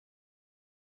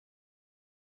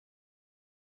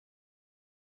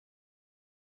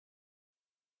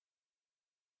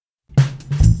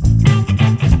Ladies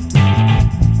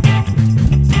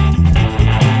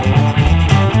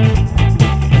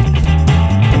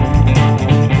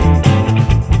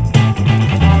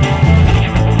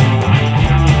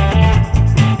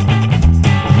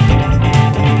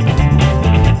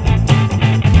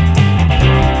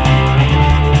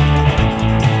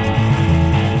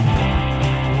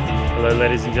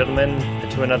and gentlemen,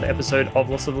 to another episode of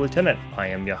Loss of the Lieutenant. I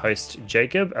am your host,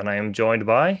 Jacob, and I am joined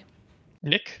by...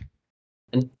 Nick.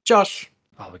 And Josh.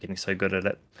 Oh, we're getting so good at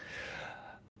it.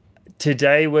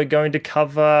 Today we're going to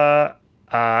cover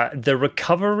the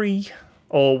recovery,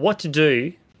 or what to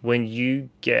do when you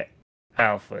get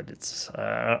Alfred. It's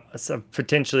a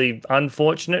potentially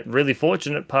unfortunate, really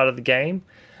fortunate part of the game.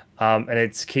 And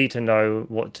it's key to know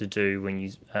what to do when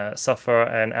you suffer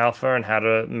an alpha and how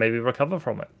to maybe recover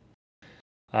from it.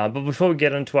 But before we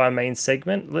get into our main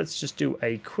segment, let's just do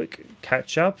a quick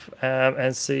catch up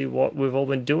and see what we've all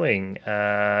been doing.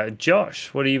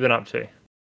 Josh, what have you been up to?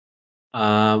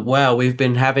 Well, we've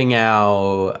been having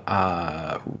our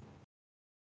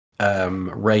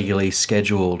regularly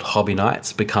scheduled hobby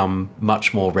nights become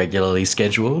much more regularly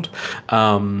scheduled.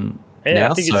 I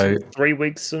think it's 3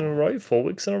 weeks in a row, 4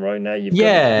 weeks in a row now. You've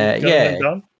got them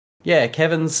done. Yeah,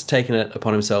 Kevin's taken it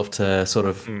upon himself to sort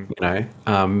of,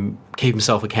 keep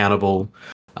himself accountable.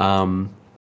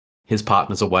 His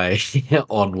partner's away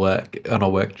on a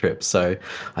work trip, so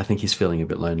I think he's feeling a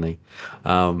bit lonely.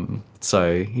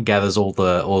 So he gathers all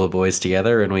the boys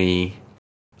together, and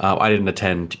I didn't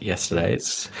attend yesterday.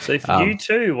 So if you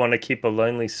too want to keep a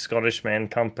lonely Scottish man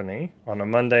company on a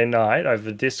Monday night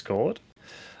over Discord,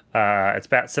 it's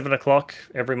about 7:00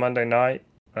 every Monday night.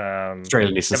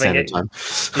 Australian Eastern Standard Time.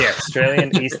 Yeah,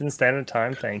 Australian Eastern Standard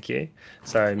Time. Thank you.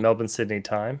 So Melbourne, Sydney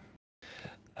time.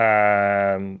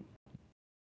 Kevin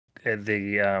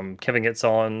gets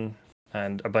on,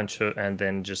 and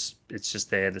then it's just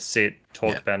there to sit,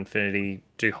 talk about Infinity,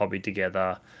 do hobby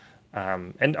together,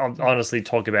 and honestly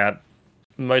talk about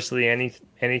mostly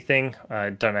anything. I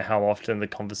don't know how often the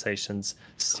conversations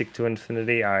stick to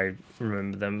Infinity. I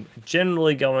remember them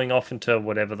generally going off into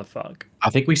whatever the fuck. I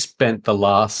think we spent the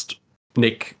last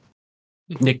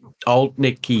old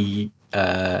Nick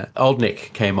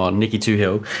came on, Nicky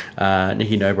Toohill,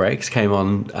 Nicky No Breaks came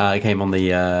on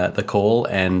the call,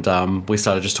 and we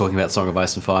started just talking about Song of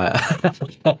Ice and Fire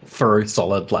for a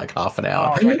solid half an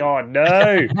hour. Oh my god,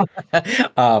 no!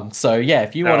 So yeah,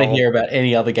 if you want to hear about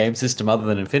any other game system other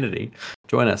than Infinity,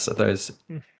 join us at those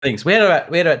things. We had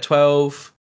about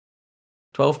 12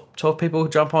 people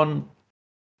jump on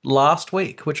last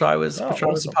week, which I was a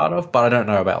part of, but I don't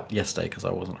know about yesterday because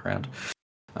I wasn't around.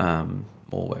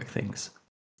 More work things.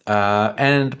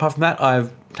 And apart from that,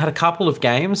 I've had a couple of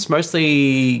games,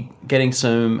 mostly getting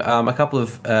a couple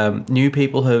of new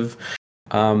people have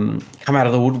come out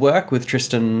of the woodwork, with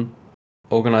Tristan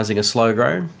organising a slow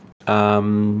grow,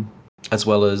 as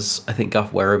well as I think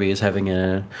Guff Werribee is having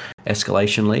a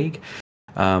escalation league.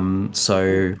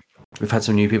 So we've had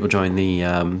some new people join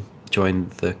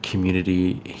the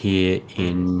community here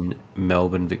in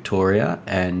Melbourne, Victoria,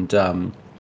 and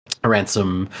I ran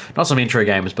not some intro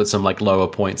games, but some lower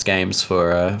points games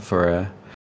for a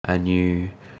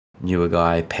newer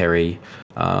guy, Perry.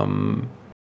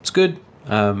 It's good.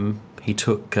 He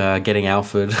took getting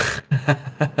Alfred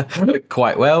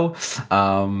quite well,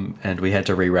 and we had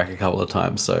to re-rack a couple of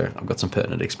times, so I've got some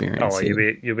pertinent experience. Oh, well,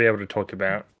 you'll be able to talk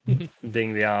about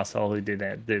being the arsehole who did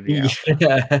the Alfred.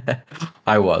 Yeah,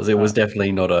 I was. It was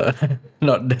definitely not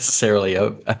necessarily a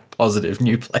positive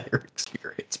new player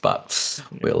experience, but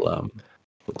we'll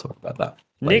talk about that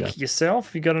later. Nick,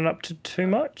 yourself, you gotten up to too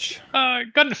much?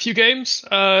 Got in a few games.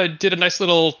 Did a nice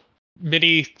little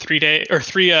mini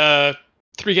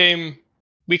 3-game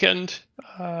weekend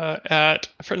at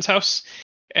a friend's house,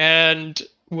 and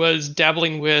was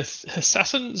dabbling with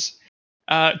Assassins,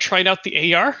 trying out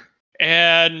the AR,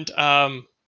 and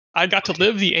I got to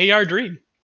live the AR dream,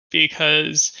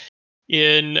 because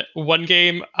in one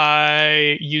game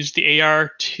I used the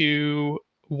AR to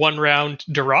one-round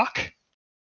Duroc.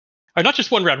 Or not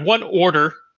just one round, one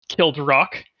order killed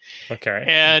Duroc. Okay.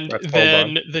 And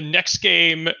then the next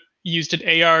game used an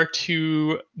AR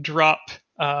to drop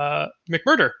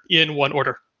McMurder in one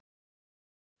order.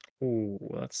 Ooh,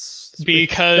 that's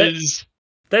because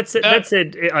that's it.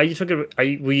 Are you talking?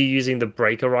 Were you using the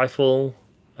breaker rifle?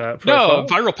 No,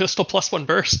 viral pistol +1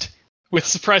 burst with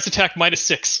surprise attack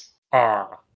 -6.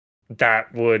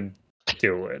 That would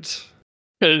do it.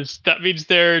 Because that means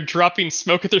they're dropping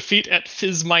smoke at their feet at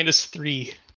fizz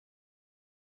 -3.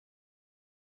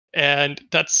 And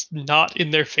that's not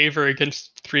in their favor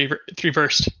against 3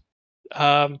 burst.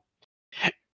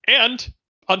 And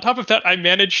on top of that, I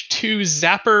managed to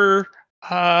zapper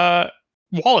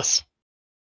Wallace.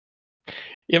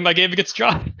 In my game against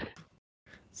John.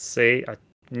 See, I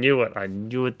knew it. I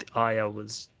knew it. The IR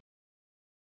was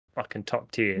fucking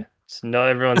top tier. So now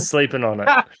everyone's sleeping on it.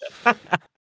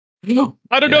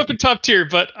 I don't know if it's top tier,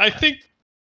 but I think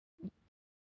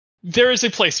there is a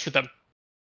place for them.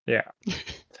 Yeah.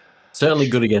 Certainly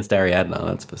good against Ariadna,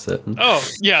 that's for certain. Oh,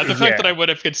 yeah, the fact Yeah. that I went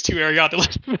up against 2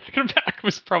 Ariadna back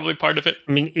was probably part of it.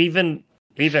 I mean, even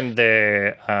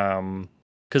their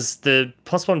because the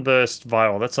 +1 burst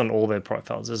vial, that's on all their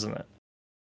profiles, isn't it?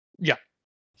 Yeah.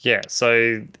 Yeah.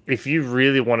 So if you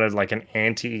really wanted like an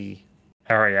anti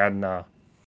Ariadna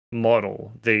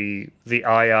model, the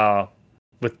IR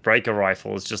with breaker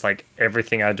rifle is just like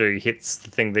everything I do hits the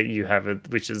thing that you have,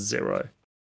 which is 0.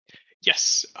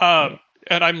 Yes.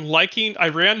 And I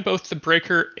ran both the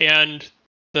breaker and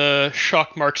the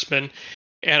shock marksman,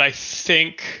 and I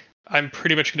think I'm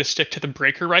pretty much going to stick to the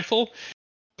breaker rifle,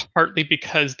 partly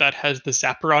because that has the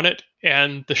zapper on it,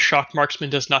 and the shock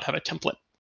marksman does not have a template.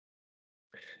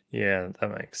 Yeah,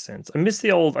 that makes sense. I miss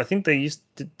the old. I think they used.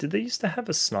 Did they used to have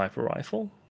a sniper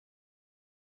rifle?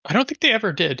 I don't think they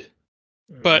ever did,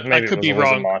 but Maybe I could it was be always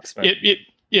a wrong. marksman.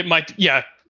 It might. Yeah,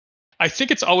 I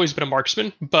think it's always been a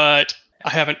marksman, but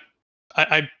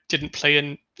I didn't play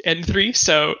in N3,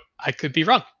 so I could be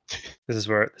wrong. This is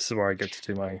where I get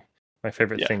to do my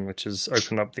favorite Yeah. thing, which is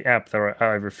open up the app that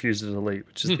I refuse to delete,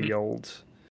 which is the Mhm. old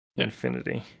Yeah.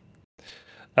 Infinity.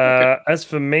 Okay. As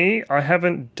for me, I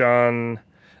haven't done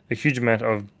a huge amount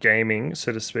of gaming,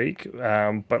 so to speak,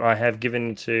 but I have given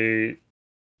into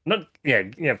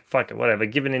fuck it, whatever.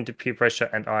 Given into peer pressure,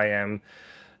 and I am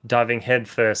diving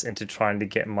headfirst into trying to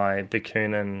get my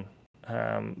Bakunin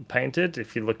painted.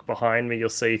 If you look behind me, you'll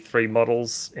see 3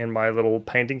 models in my little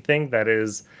painting thing. That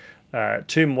is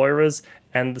 2 Moiras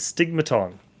and the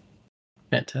Stigmaton.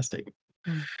 Fantastic.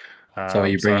 So are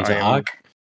you So bringing to I am- Arc?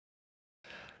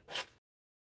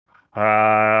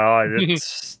 I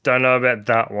don't know about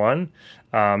that one,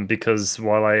 because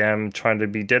while I am trying to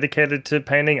be dedicated to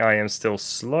painting, I am still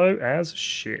slow as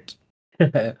shit.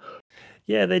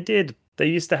 Yeah, they did. They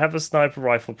used to have a sniper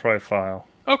rifle profile.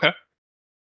 Okay.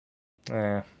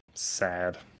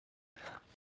 Sad.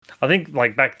 I think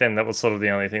like back then that was sort of the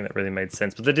only thing that really made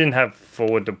sense, but they didn't have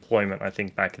forward deployment, I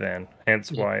think, back then.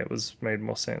 Hence Mhm. why it was made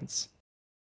more sense.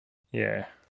 Yeah.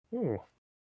 Ooh.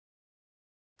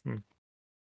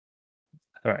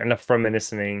 All right, enough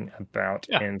reminiscing about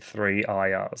Yeah. N3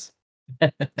 IRs.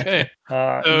 Okay.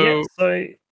 Yeah, so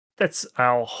that's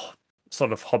our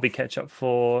sort of hobby catch up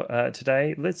for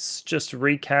today. Let's just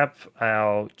recap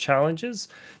our challenges.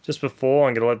 Just before,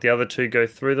 I'm going to let the other 2 go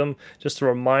through them. Just a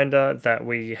reminder that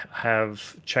we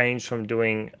have changed from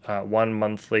doing 1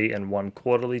 monthly and 1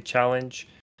 quarterly challenge,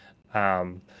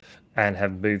 and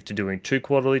have moved to doing 2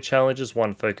 quarterly challenges,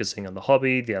 one focusing on the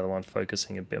hobby, the other one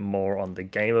focusing a bit more on the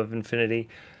game of Infinity.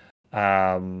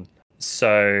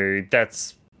 So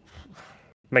that's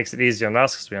makes it easier on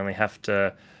us because we only have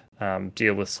to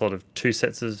deal with sort of 2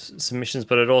 sets of submissions,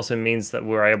 but it also means that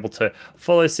we're able to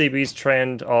follow CB's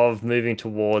trend of moving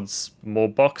towards more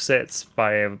box sets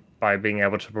by being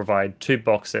able to provide 2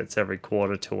 box sets every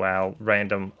quarter to our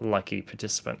random lucky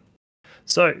participant.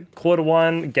 So, quarter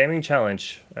 1 gaming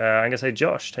challenge. I'm going to say,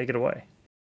 Josh, take it away.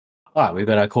 All right, we've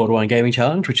got our quarter 1 gaming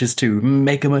challenge, which is to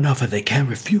make them an offer they can't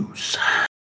refuse.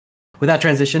 With our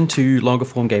transition to longer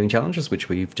form gaming challenges, which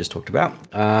we've just talked about,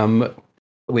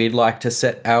 we'd like to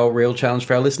set our real challenge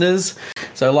for our listeners.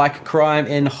 So like Crime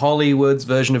in Hollywood's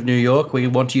version of New York, we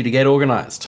want you to get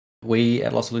organized. We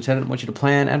at Lost of Lieutenant want you to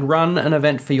plan and run an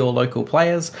event for your local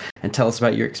players and tell us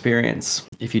about your experience.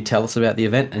 If you tell us about the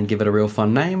event and give it a real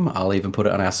fun name, I'll even put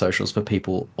it on our socials for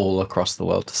people all across the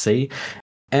world to see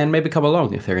and maybe come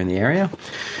along if they're in the area.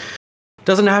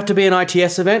 Doesn't have to be an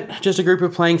ITS event, just a group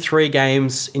of playing 3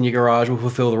 games in your garage will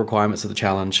fulfill the requirements of the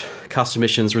challenge. Custom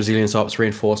missions, resilience ops,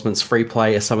 reinforcements, free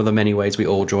play are some of the many ways we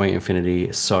all join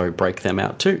Infinity, so break them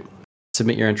out too.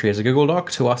 Submit your entry as a Google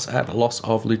Doc to us at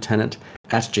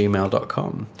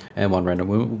lossoflieutenant@gmail.com, and 1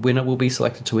 random winner will be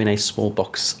selected to win a small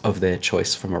box of their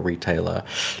choice from a retailer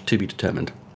to be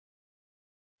determined.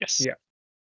 Yes. Yeah.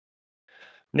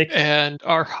 Nick? And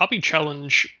our hobby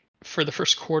challenge for the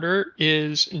first quarter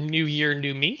is New Year,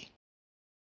 New Me.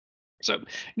 So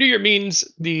New Year means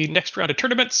the next round of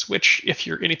tournaments, which, if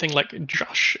you're anything like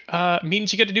Josh,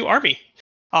 means you get a new army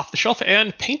off the shelf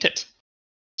and paint it.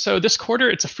 So this quarter,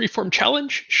 it's a freeform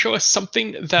challenge. Show us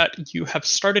something that you have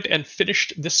started and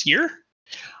finished this year.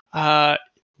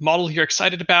 Model you're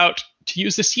excited about to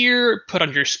use this year, put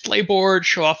on your display board,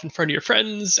 show off in front of your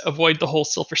friends, avoid the whole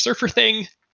Silver Surfer thing.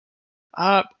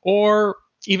 Or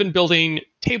even building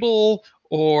table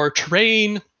or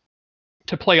terrain,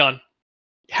 to play on.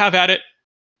 Have at it,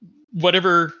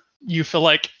 whatever you feel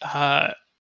like,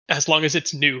 as long as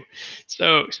it's new.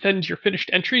 So send your finished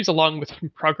entries along with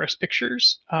some progress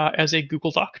pictures as a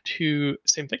Google Doc to,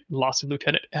 same thing,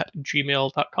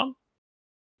 lossoflieutenant@gmail.com.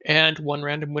 And one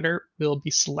random winner will be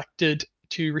selected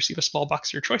to receive a small box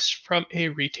of your choice from a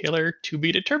retailer to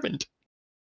be determined.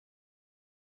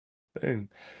 Boom.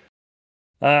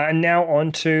 And now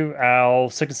on to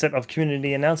our second set of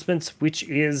community announcements, which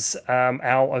is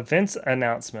our events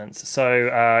announcements.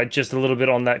 So just a little bit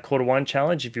on that Quarter 1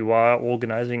 challenge. If you are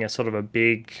organizing a sort of a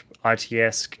big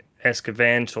ITS-esque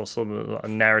event or sort of a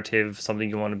narrative, something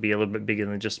you want to be a little bit bigger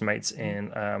than just mates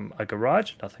in a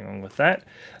garage, nothing wrong with that.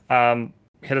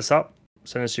 Hit us up,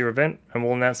 send us your event, and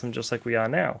we'll announce them just like we are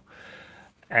now.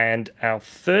 And our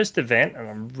first event, and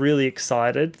I'm really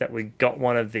excited that we got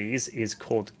one of these, is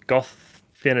called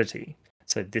Gothfinity.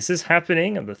 So this is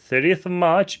happening on the 30th of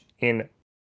March in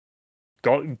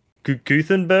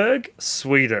Gothenburg,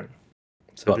 Sweden.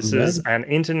 So this is an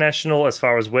international, as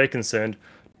far as we're concerned,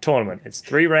 tournament. It's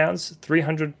 3 rounds,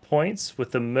 300 points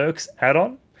with the Mercs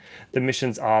add-on. The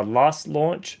missions are Last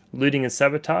Launch, Looting and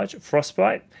Sabotage,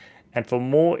 Frostbite. And for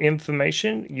more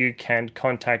information, you can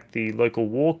contact the local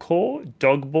war corps,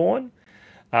 Dogborn.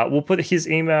 We'll put his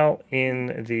email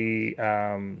in the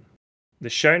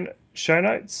show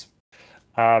notes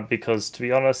because, to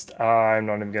be honest, I'm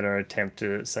not even going to attempt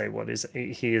to say what his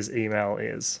email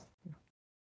is.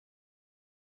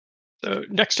 So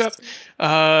next up,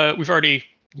 we've already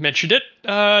mentioned it,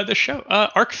 the show,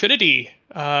 Arcfinity.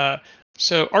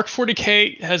 So Arc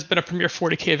 40K has been a premier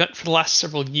 40K event for the last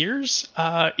several years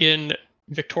in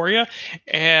Victoria,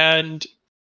 and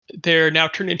they're now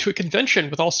turned into a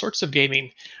convention with all sorts of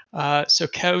gaming. So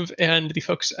Kev and the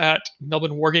folks at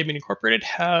Melbourne Wargaming Incorporated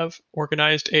have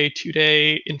organized a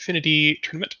 2-day Infinity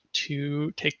tournament to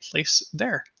take place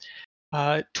there.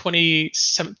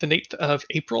 27th and 8th of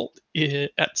April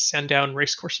at Sandown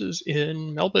Racecourses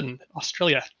in Melbourne,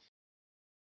 Australia.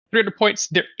 300 points.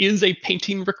 There is a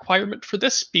painting requirement for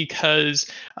this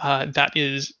because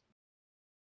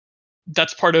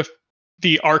that's part of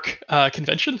the ARC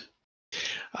convention.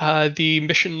 The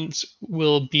missions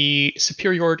will be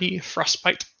Superiority,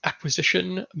 Frostbite,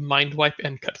 Acquisition, Mindwipe,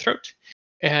 and Cutthroat.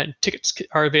 And tickets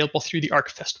are available through the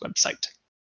ArcFest website.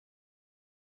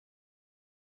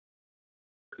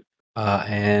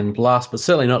 And last but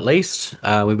certainly not least,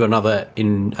 we've got another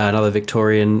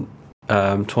Victorian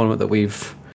tournament that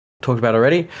we've talked about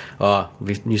already.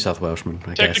 New South Welshman,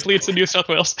 I guess. Technically, it's in New South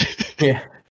Wales. Yeah.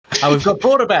 We've got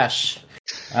Border Bash.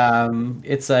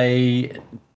 It's another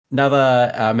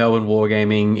Melbourne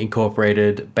Wargaming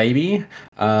Incorporated baby.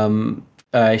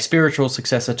 A spiritual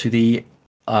successor to the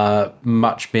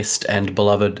much missed and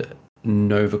beloved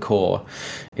Nova Corps.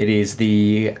 It is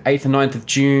the 8th and 9th of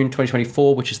June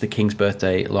 2024, which is the King's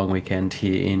Birthday long weekend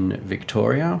here in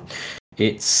Victoria.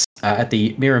 It's at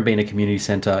the Mirrabina Community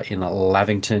Centre in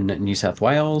Lavington, New South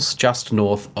Wales, just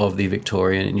north of the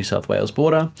Victorian New South Wales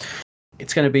border.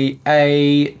 It's going to be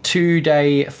a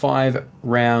 2-day,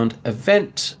 5-round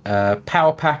event,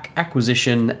 power pack,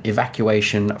 acquisition,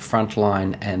 evacuation,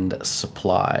 frontline, and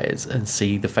supplies. And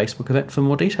see the Facebook event for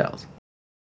more details.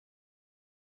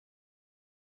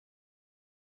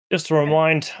 Just to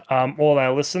remind all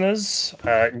our listeners,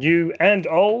 new and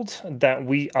old, that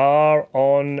we are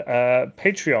on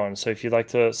Patreon. So if you'd like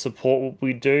to support what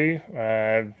we do,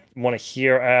 want to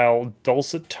hear our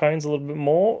dulcet tones a little bit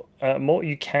more,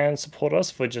 you can support us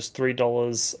for just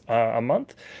 $3 a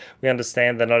month. We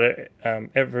understand that not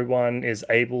everyone is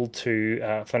able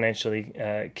to financially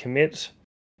commit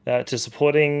to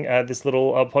supporting this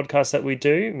little podcast that we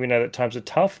do. We know that times are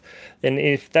tough. And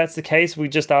if that's the case, we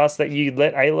just ask that you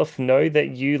let Aleph know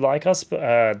that you like us,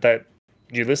 that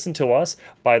you listen to us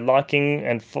by liking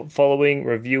and following,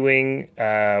 reviewing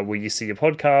where you see your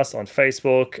podcast on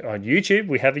Facebook, on YouTube.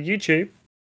 We have a YouTube.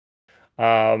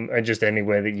 And just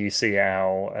anywhere that you see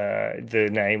the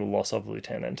name Loss of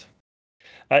Lieutenant.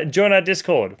 Join our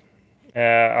Discord.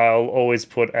 I'll always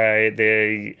put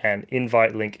an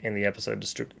invite link in the episode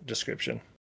description.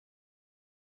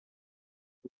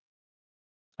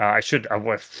 I should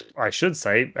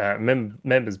say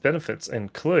members' benefits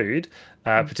include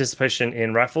participation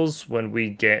in raffles when we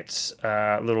get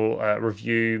little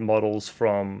review models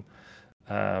from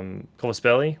Corvus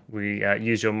Belli. We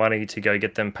use your money to go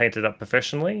get them painted up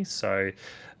professionally. So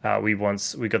we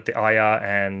got the IR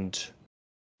and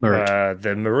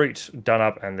the Marut done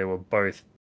up, and they were both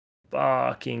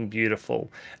fucking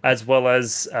beautiful, as well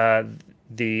as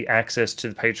the access to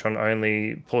the Patreon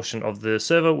only portion of the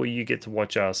server where you get to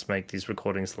watch us make these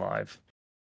recordings live.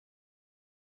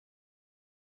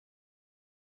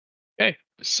 Okay,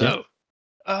 so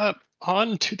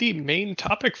on to the main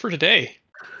topic for today.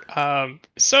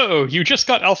 So you just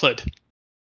got alphaed.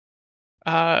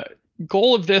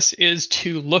 Goal of this is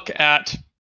to look at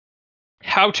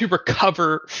how to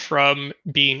recover from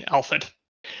being alphaed.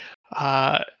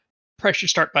 Probably should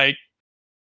start by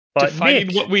defining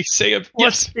Nick, what we say of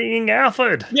what's being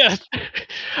alphaed? Yes.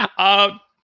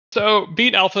 So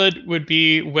being alphaed would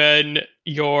be when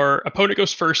your opponent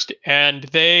goes first and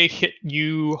they hit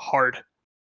you hard.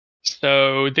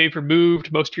 So they've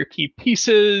removed most of your key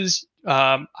pieces.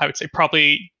 I would say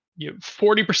probably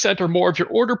 40% or more of your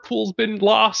order pool's been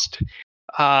lost.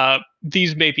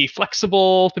 These may be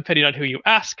flexible depending on who you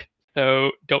ask,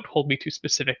 so don't hold me to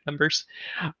specific numbers.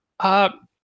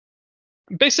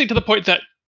 Basically to the point that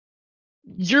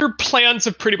your plans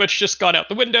have pretty much just gone out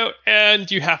the window,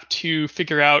 and you have to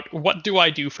figure out, what do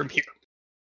I do from here?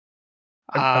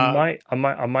 I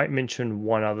might mention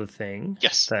one other thing.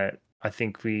 Yes. That I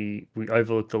think we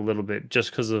overlooked a little bit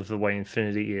just because of the way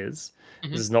Infinity is.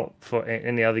 This is not for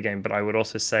any other game, but I would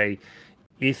also say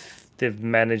if they've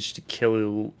managed to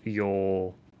kill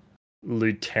your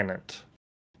lieutenant,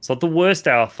 it's not the worst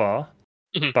alpha,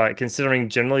 but considering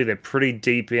generally they're pretty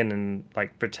deep in and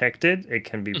like protected, it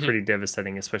can be pretty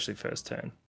devastating, especially first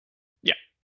turn. Yeah.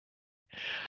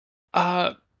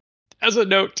 As a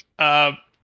note,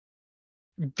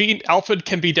 being alphaed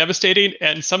can be devastating,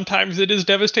 and sometimes it is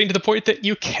devastating to the point that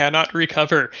you cannot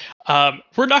recover.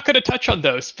 We're not going to touch on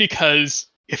those because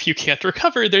if you can't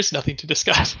recover, there's nothing to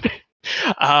discuss.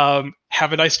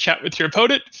 Have a nice chat with your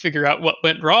opponent, figure out what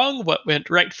went wrong, what went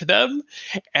right for them,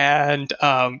 and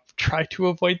try to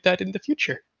avoid that in the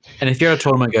future. And if you're at a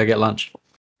tournament, go get lunch.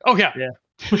 Oh yeah,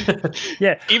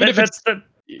 yeah. Even if it's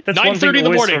 9:30 in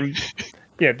the morning.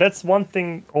 That's one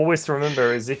thing always to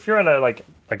remember is if you're at a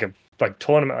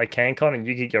tournament like CanCon and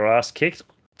you get your ass kicked,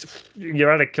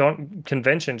 you're at a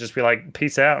convention, just be like,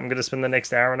 peace out, I'm going to spend the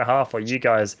next hour and a half while you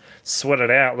guys sweat it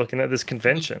out looking at this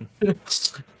convention.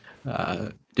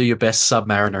 Do your best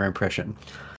Submariner impression.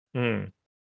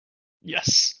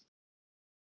 Yes.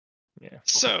 Yeah.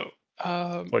 So,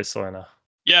 voice learner.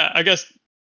 Yeah, I guess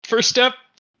first step,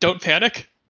 don't panic.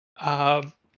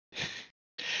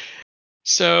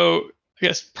 So I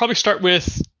guess probably start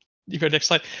with, you go next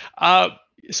slide.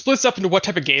 Splits up into what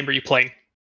type of game are you playing?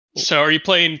 So are you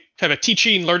playing kind of a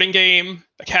teaching, learning game,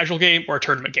 a casual game, or a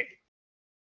tournament game?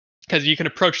 Because you can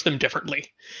approach them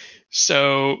differently.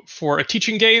 So for a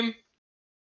teaching game,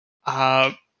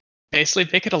 basically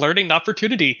make it a learning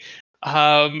opportunity.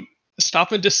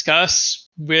 Stop and discuss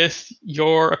with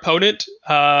your opponent.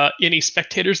 Any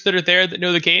spectators that are there that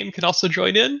know the game can also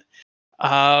join in.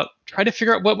 Try to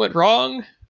figure out what went wrong,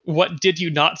 what did you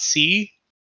not see,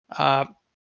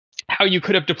 how you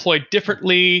could have deployed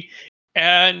differently,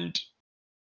 and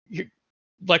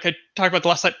like I talked about the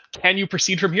last time, can you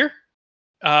proceed from here?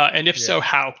 And if so,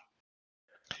 how?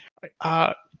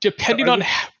 Depending on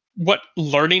what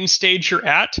learning stage you're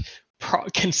at,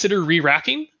 consider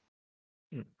re-racking.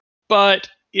 But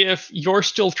if you're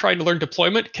still trying to learn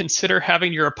deployment, consider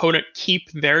having your opponent keep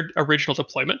their original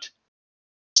deployment,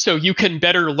 so you can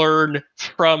better learn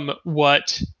from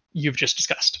what you've just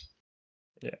discussed.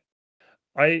 Yeah,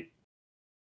 I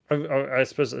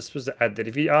suppose to add that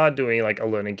if you are doing like a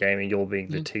learning game and you're being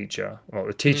the teacher, or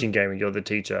a teaching game and you're the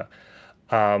teacher,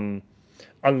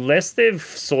 unless they've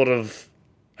sort of,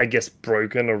 I guess,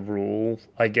 broken a rule,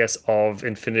 I guess, of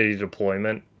Infinity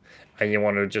deployment, and you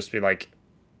want to just be like,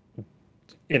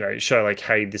 show like,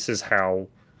 hey, this is how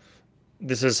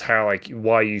like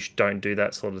why you don't do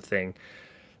that sort of thing.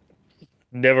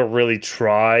 Never really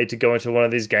try to go into one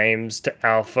of these games to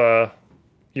alpha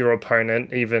your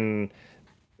opponent. Even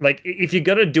like if you're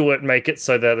gonna do it, make it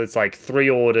so that it's like 3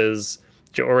 orders,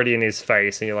 you're already in his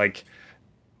face, and you're like,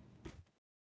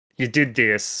 you did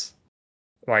this.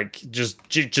 Like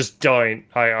just don't.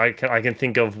 I can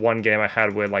think of one game I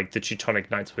had where like the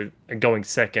Teutonic Knights were going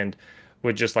second,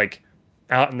 were just like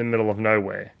out in the middle of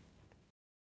nowhere,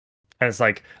 and it's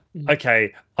like,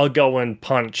 okay, I'll go and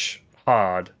punch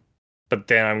hard. But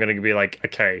then I'm going to be like,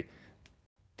 okay,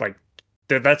 like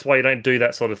that's why you don't do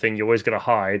that sort of thing. You're always going to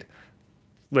hide.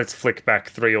 Let's flick back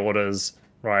 3 orders,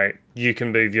 right? You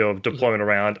can move your deployment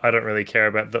around. I don't really care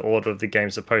about the order the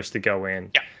game's supposed to go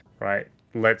in, right?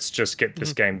 Let's just get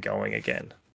this game going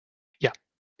again.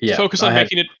 Yeah. Focus on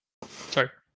making it. Sorry,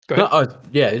 go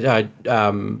ahead.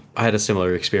 I had a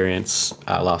similar experience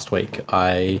last week.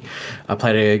 I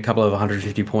played a couple of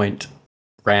 150 point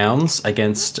rounds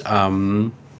against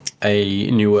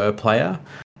a newer player.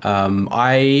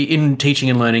 In teaching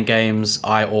and learning games,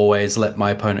 I always let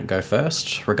my opponent go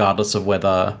first, regardless of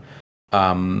whether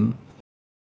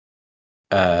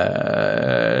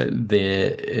there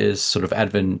is sort of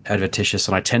adventitious,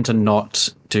 and I tend to not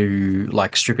do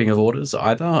like stripping of orders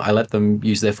either. I let them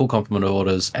use their full complement of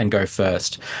orders and go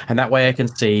first, and that way I can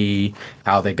see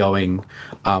how they're going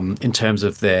in terms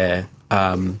of their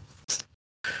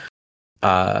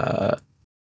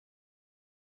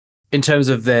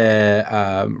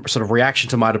sort of reaction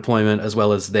to my deployment, as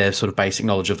well as their sort of basic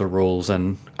knowledge of the rules,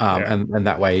 and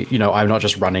that way, I'm not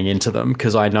just running into them,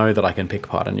 because I know that I can pick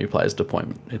apart a new player's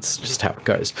deployment. It's just how it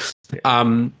goes.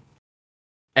 Yeah.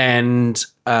 And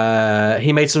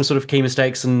he made some sort of key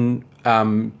mistakes, and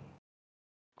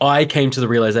I came to the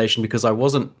realization, because I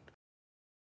wasn't,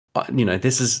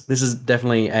 this is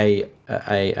definitely a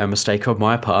mistake on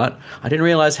my part. I didn't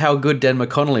realize how good Den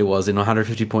McConnelly was in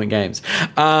 150-point games,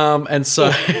 and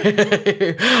so,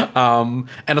 and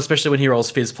especially when he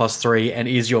rolls Fizz +3 and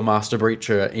is your Master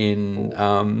Breacher in,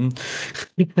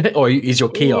 or is your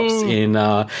Keops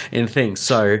in things.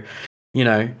 So,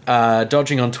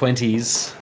 dodging on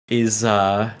 20s is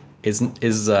not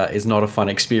a fun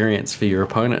experience for your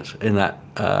opponent in that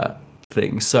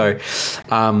thing. So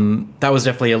that was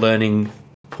definitely a learning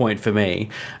point for me.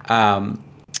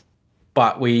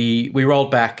 But we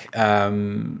rolled back.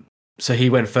 So he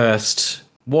went first.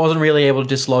 Wasn't really able to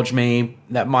dislodge me.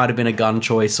 That might have been a gun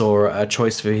choice or a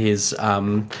choice for his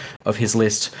of his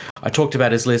list. I talked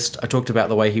about his list. I talked about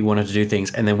the way he wanted to do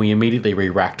things, and then we immediately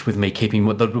re-racked with me keeping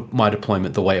my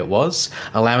deployment the way it was,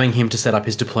 allowing him to set up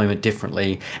his deployment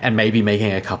differently, and maybe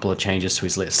making a couple of changes to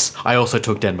his lists. I also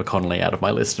took Den McConnelly out of my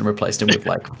list and replaced him with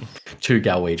like 2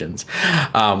 Galwegians,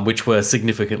 which were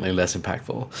significantly less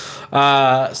impactful.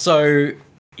 So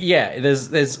yeah,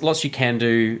 there's lots you can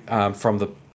do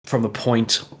from the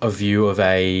point of view of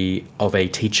a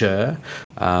teacher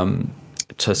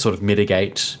to sort of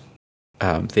mitigate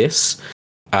this,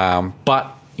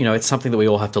 but it's something that we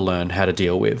all have to learn how to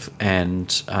deal with.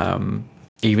 And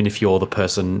even if you're the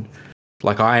person,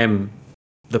 like I am,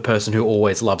 the person who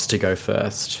always loves to go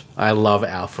first. I love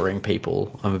alphaing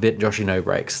people. I'm a bit Joshy No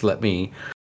Breaks. Let me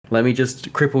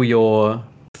just cripple your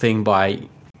thing by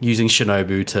using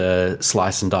Shinobu to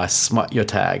slice and dice smite your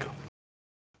tag,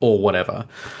 or whatever.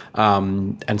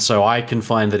 And so I can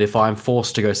find that if I'm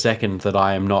forced to go second, that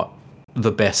I am not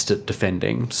the best at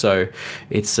defending. So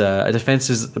it's a defense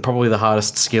is probably the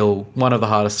hardest skill, one of the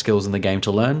hardest skills in the game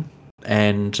to learn.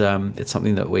 And it's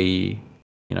something that we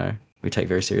take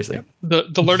very seriously.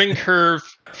 The learning curve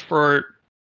for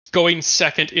going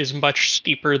second is much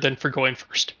steeper than for going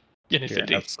first in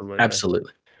Infinity. Yeah,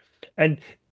 absolutely. And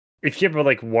if you're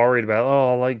ever worried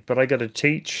about, but I got to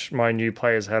teach my new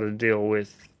players how to deal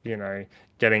with,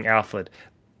 getting alphaed,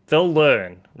 they'll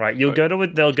learn, right?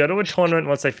 They'll go to a tournament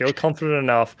once they feel confident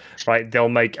enough, right? They'll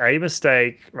make a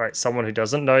mistake, right? Someone who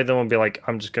doesn't know them will be like,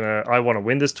 I want to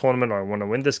win this tournament, or I want to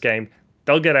win this game.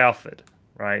 They'll get alphaed,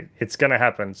 right? It's going to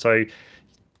happen. So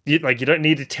you don't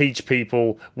need to teach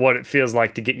people what it feels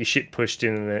like to get your shit pushed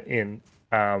in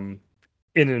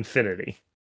Infinity.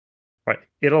 Right,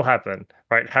 it'll happen.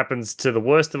 Right, it happens to the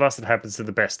worst of us. It happens to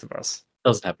the best of us.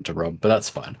 Doesn't happen to Rob, but that's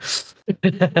fine.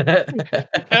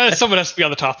 Someone has to be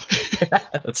on the top.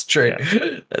 That's true.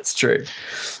 Yeah. That's true.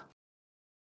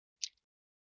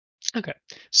 Okay,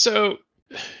 so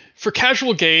for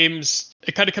casual games,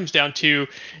 it kind of comes down to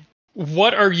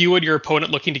what are you and your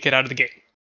opponent looking to get out of the game.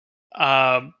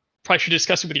 Probably should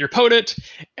discuss it with your opponent,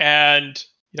 and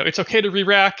it's okay to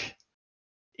re-rack.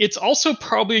 It's also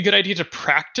probably a good idea to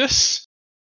practice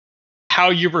how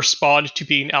you respond to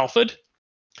being alphaed,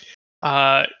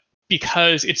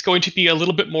 because it's going to be a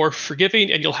little bit more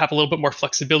forgiving, and you'll have a little bit more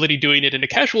flexibility doing it in a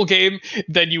casual game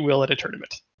than you will at a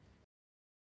tournament.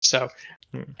 So,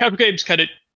 casual games kind of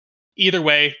either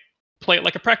way, play it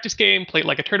like a practice game, play it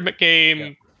like a tournament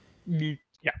game.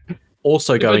 Yeah.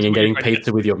 Also, going and getting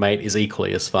pizza with your mate is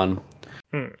equally as fun.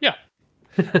 Yeah.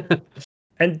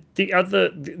 And the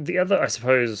other, I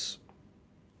suppose,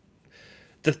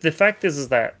 the fact is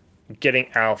that getting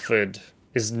alphaed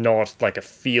is not like a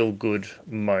feel-good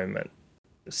moment.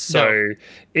 So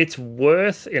it's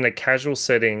worth, in a casual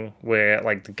setting where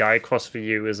the guy across for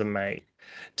you is a mate,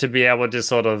 to be able to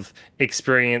sort of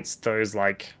experience those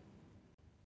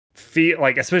feel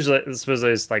especially those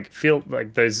feel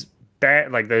those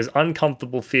bad, those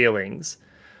uncomfortable feelings.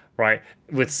 Right,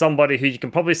 with somebody who you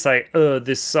can probably say, "Oh,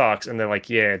 this sucks," and they're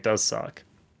like, "Yeah, it does suck."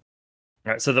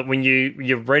 Right, so that when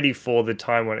you're ready for the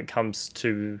time when it comes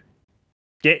to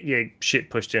get your shit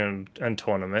pushed in a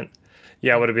tournament,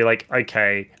 you're able to be like,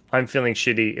 "Okay, I'm feeling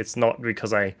shitty. It's not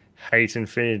because I hate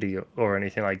Infinity or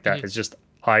anything like that. It's just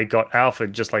I got alpha,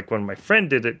 just like when my friend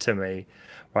did it to me,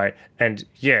 right? And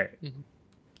yeah,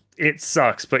 it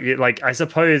sucks, but I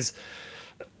suppose."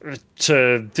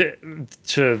 to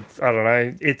I don't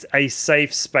know. It's a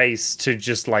safe space to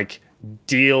just like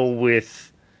deal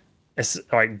with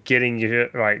like getting you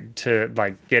like to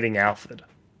like getting Alfred.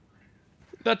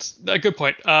 That's a good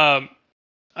point. I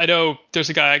know there's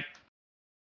a guy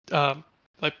I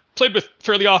played with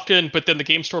fairly often, but then the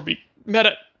game store we met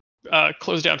at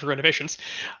closed down for renovations,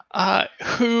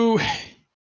 who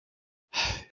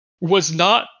was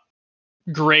not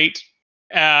great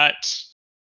at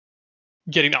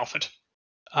getting Alfred.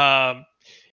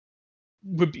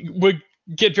 Would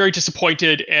get very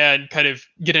disappointed and kind of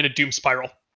get in a doom spiral,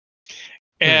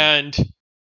 and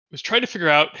was trying to figure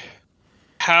out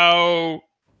how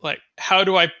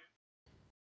do I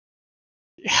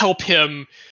help him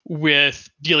with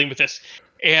dealing with this.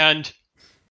 And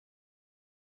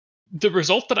the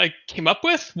result that I came up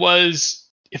with was,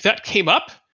 if that came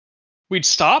up, we'd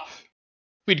stop,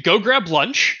 we'd go grab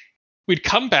lunch, we'd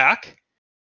come back,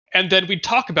 and then we'd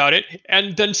talk about it,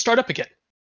 and then start up again.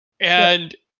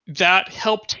 And that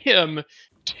helped him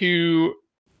to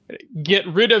get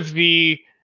rid of the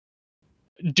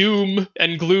doom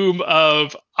and gloom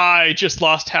of, I just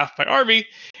lost half my army,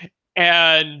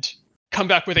 and come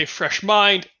back with a fresh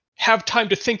mind, have time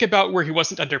to think about where he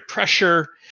wasn't under pressure,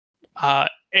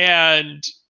 and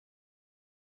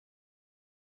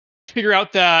figure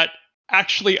out that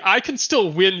actually I can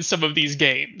still win some of these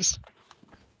games.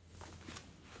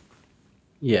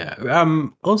 Yeah.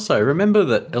 Also, remember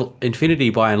that Infinity,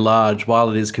 by and large, while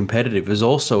it is competitive, is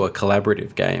also a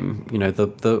collaborative game. You know,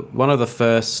 the one of the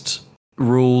first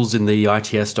rules in the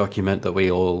ITS document that we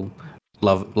all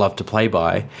love to play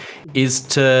by is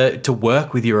to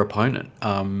work with your opponent.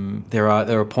 There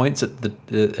are points at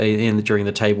during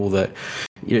the table that,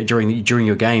 you know, during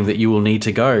your game that you will need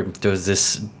to go.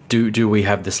 Do we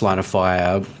have this line of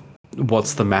fire?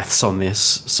 What's the maths on this?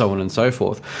 So on and so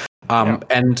forth.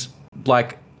 And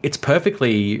like, it's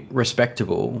perfectly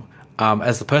respectable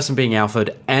as the person being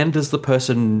Alfred and as the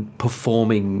person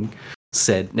performing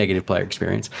said negative player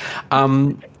experience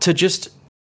to just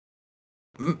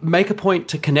make a point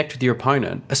to connect with your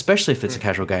opponent, especially if it's a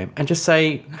casual game, and just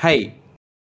say, hey,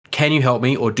 can you help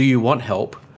me, or do you want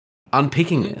help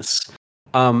unpicking this?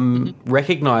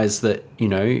 Recognize that, you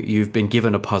know, you've been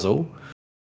given a puzzle.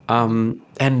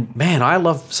 And man, I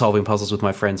love solving puzzles with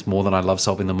my friends more than I love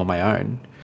solving them on my own.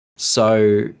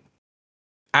 So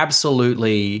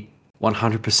absolutely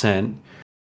 100%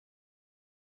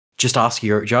 just ask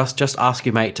your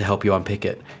mate to help you unpick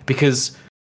it, because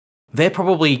they're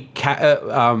probably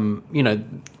you know,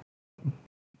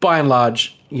 by and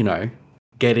large, you know,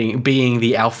 being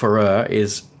the alpha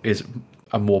is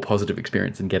a more positive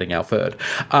experience than getting Alfred.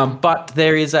 But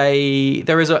there is a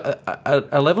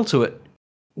level to it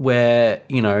where,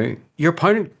 you know, your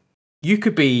opponent, you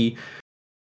could be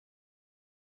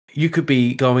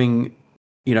going,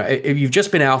 you know, if you've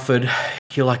just been Alfred,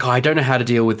 you're like, oh, I don't know how to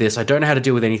deal with this. I don't know how to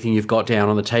deal with anything you've got down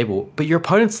on the table. But your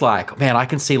opponent's like, man, I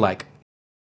can see like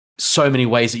so many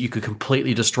ways that you could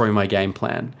completely destroy my game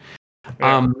plan.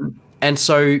 Yeah. And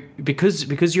so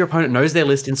because your opponent knows their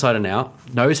list inside and out,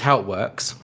 knows how it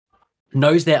works,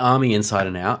 knows their army inside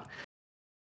and out,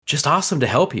 just ask them to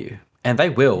help you, and they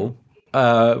will.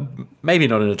 Maybe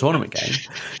not in a tournament game,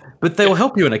 but they will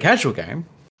help you in a casual game.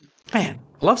 Man,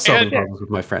 I love solving problems with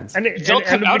my friends. And they'll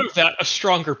come out of that a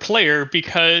stronger player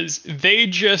because they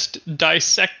just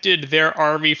dissected their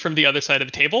army from the other side of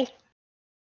the table.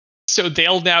 So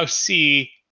they'll now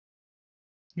see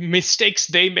mistakes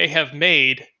they may have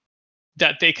made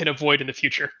that they can avoid in the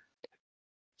future.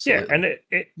 Yeah, and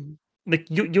it like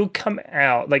you'll come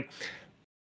out like,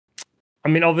 I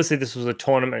mean, obviously this was a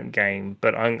tournament game,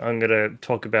 but I'm going to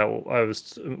talk about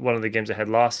one of the games I had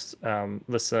last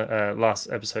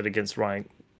episode against Ryan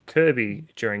Kirby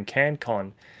during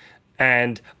CanCon,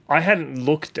 and I hadn't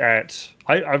looked at.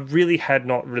 I really had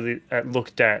not really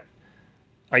looked at,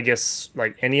 I guess,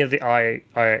 like any of the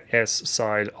IIS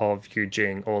side of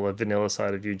Yujing or the vanilla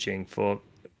side of Yujing for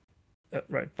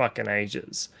fucking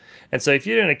ages. And so if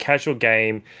you're in a casual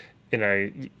game, you know,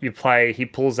 you play, he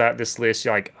pulls out this list,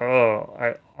 you're like,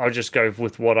 oh, I'll just go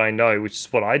with what I know, which is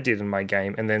what I did in my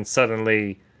game. And then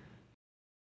suddenly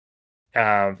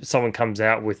someone comes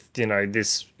out with, you know,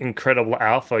 this incredible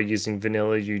alpha using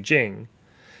vanilla Yujing.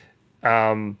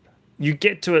 You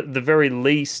get to, at the very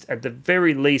least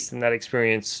in that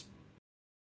experience,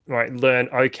 right, learn,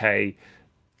 okay,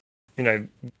 you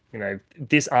know,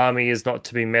 this army is not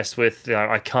to be messed with. You know,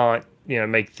 I can't, you know,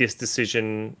 make this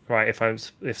decision, right,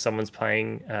 if someone's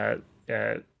playing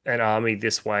an army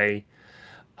this way,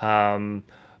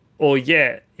 or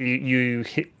you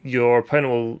hit your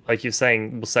opponent will, like you're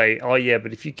saying, will say, oh yeah,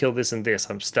 but if you kill this and this,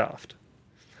 I'm stuffed.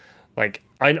 Like,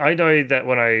 I know that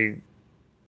when I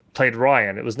played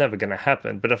Ryan, it was never going to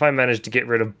happen. But if I managed to get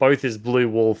rid of both his Blue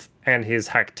Wolf and his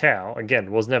Hack Tau, again,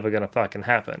 it was never going to fucking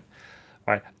happen.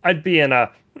 Right? I'd be in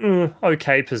a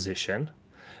okay position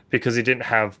because he didn't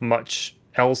have much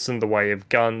else in the way of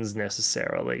guns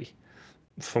necessarily,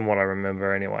 from what I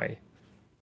remember anyway.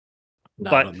 No,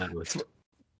 But not medalist.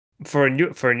 for a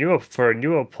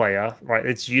newer player, right,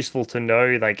 it's useful to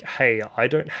know, like, hey, I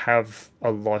don't have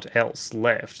a lot else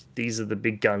left. These are the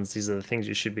big guns. These are the things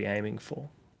you should be aiming for.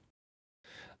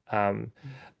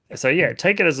 So yeah,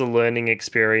 take it as a learning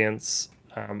experience.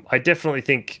 I definitely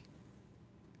think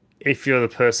if you're the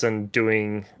person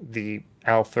doing the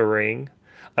alpha ring,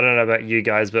 I don't know about you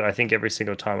guys, but I think every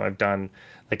single time I've done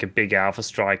like a big alpha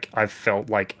strike, I've felt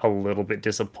like a little bit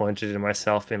disappointed in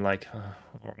myself, being like, oh,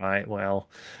 all right, well,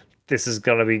 this is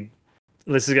gonna be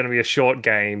a short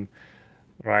game,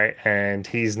 right? And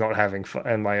he's not having fun,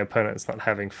 and my opponent's not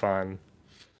having fun.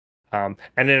 And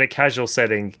in a casual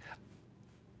setting,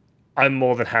 I'm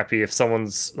more than happy if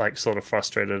someone's like sort of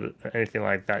frustrated or anything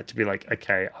like that to be like,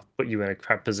 okay, I've put you in a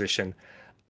crap position.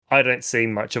 I don't see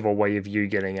much of a way of you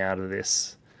getting out of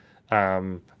this.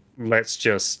 Let's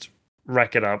just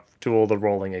rack it up, do all the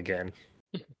rolling again.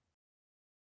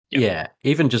 Yeah,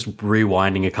 even just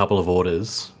rewinding a couple of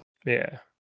orders. Yeah.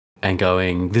 And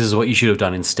going, this is what you should have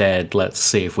done instead. Let's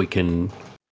see if we can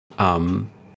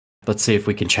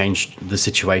change the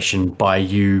situation by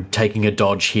you taking a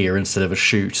dodge here instead of a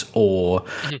shoot, or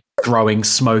throwing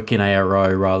smoke in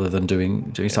ARO rather than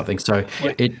doing something. So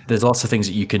there's lots of things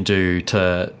that you can do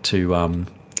to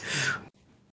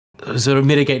sort of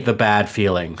mitigate the bad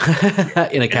feeling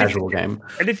in a casual game.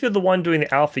 And if you're the one doing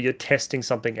the alpha, you're testing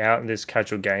something out in this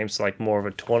casual game, so like more of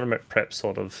a tournament prep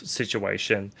sort of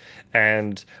situation.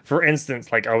 And for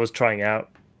instance, like I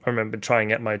remember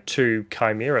trying out my 2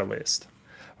 Chimera list.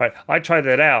 Right, I tried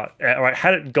that out. Right,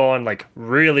 had it gone like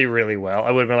really, really well,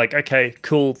 I would have been like, okay,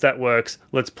 cool, that works.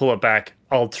 Let's pull it back.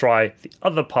 I'll try the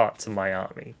other parts of my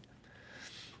army.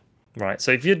 Right,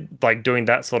 so if you're like doing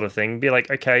that sort of thing, be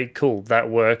like, okay, cool, that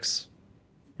works.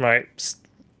 Right,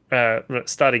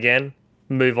 start again.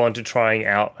 Move on to trying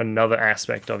out another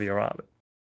aspect of your army.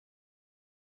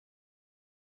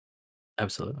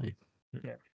 Absolutely.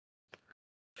 Yeah.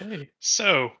 Okay,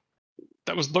 so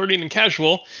that was learning and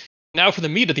casual. Now for the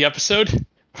meat of the episode.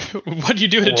 What do you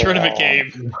do in a tournament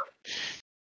game?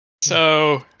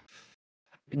 So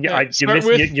yeah,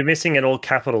 you're missing an all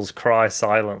capitals cry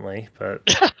silently, but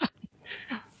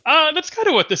that's kind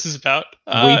of what this is about.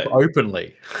 Weep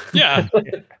openly. Yeah.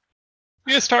 We're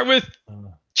gonna start with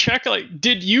check. Like,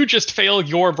 did you just fail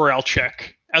your morale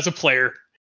check as a player?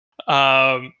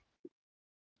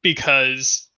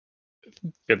 Because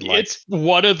it's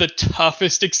one of the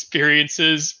toughest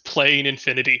experiences playing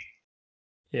Infinity.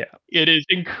 Yeah, it is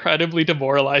incredibly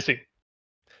demoralizing.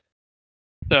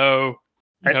 So,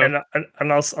 and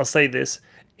I'll say this,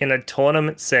 in a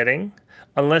tournament setting,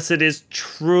 unless it is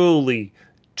truly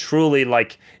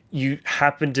like you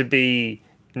happen to be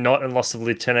not in Loss of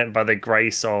Lieutenant by the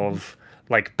grace of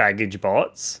like baggage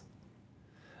bots,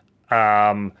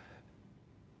 unless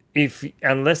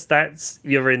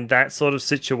you're in that sort of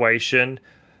situation,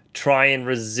 try and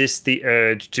resist the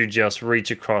urge to just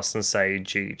reach across and say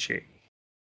GG.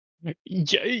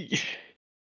 Yeah,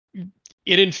 in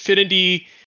Infinity,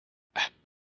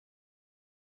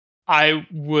 I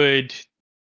would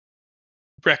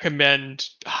recommend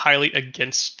highly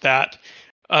against that,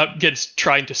 against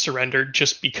trying to surrender,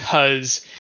 just because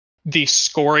the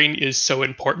scoring is so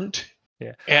important.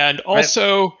 Yeah, and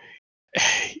also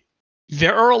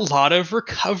there are a lot of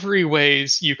recovery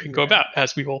ways you can go about,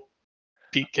 as we will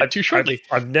get to shortly.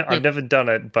 I've never done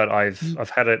it, but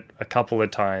I've had it a couple of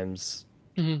times,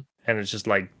 and it's just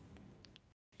like,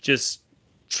 just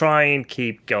try and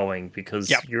keep going,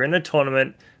 because you're in a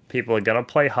tournament, people are gonna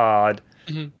play hard.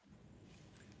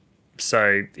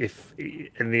 So if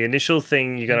in the initial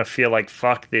thing you're gonna feel like,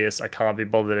 fuck this, I can't be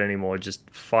bothered anymore, just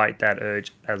fight that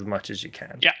urge as much as you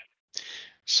can. Yeah.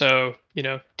 So,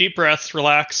 deep breaths,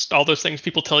 relax, all those things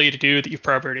people tell you to do that you've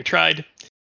probably already tried.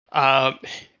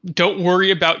 Don't worry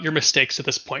about your mistakes at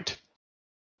this point.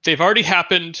 They've already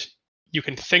happened. You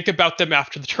can think about them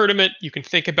after the tournament. You can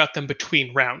think about them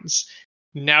between rounds.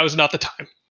 Now is not the time.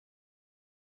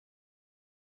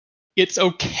 It's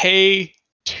okay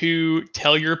to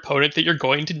tell your opponent that you're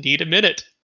going to need a minute.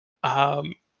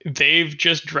 They've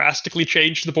just drastically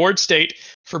changed the board state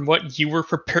from what you were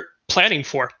planning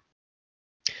for.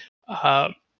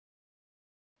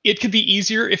 It could be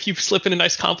easier if you slip in a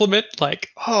nice compliment, like,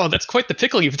 "Oh, that's quite the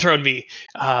pickle you've thrown me."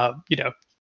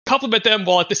 Compliment them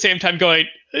while at the same time going,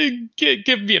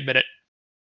 "Give me a minute."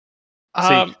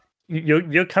 So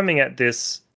you're coming at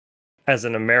this as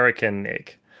an American,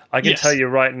 Nick. I can Yes. tell you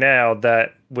right now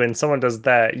that when someone does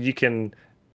that, you can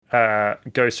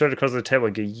go straight across the table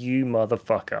and go, "You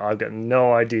motherfucker! I've got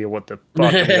no idea what the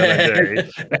fuck I'm gonna do."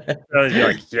 And you're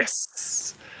like,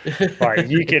 "Yes, right,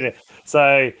 you can."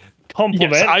 So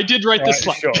compliment. Yes, I did write this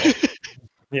Right, slide. sure.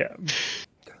 Yeah.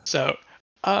 So,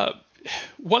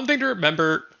 one thing to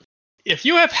remember: if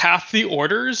you have half the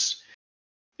orders,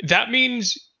 that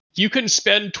means you can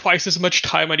spend twice as much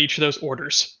time on each of those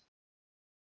orders.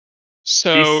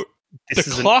 So This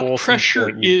the is an clock awesome pressure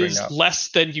point you bring is up. less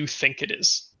than you think it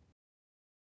is.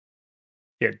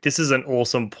 Yeah, this is an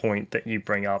awesome point that you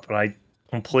bring up, and I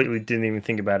completely didn't even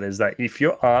think about it, is that if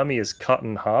your army is cut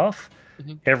in half,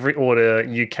 every order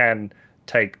you can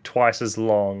take twice as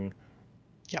long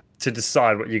to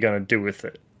decide what you're going to do with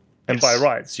it. And by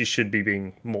rights, you should be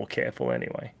being more careful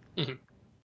anyway.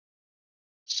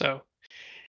 So,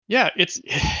 yeah, it's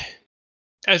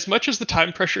as much as the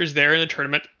time pressure is there in the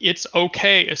tournament, it's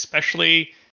okay,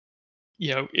 especially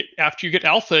after you get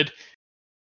alphaed,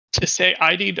 to say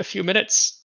I need a few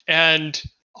minutes and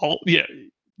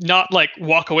not like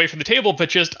walk away from the table, but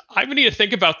just I'm gonna need to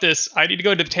think about this. I need to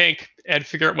go into the tank and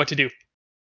figure out what to do.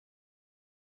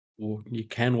 Well, you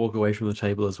can walk away from the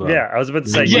table as well. Yeah, I was about to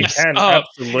say you can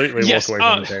absolutely walk away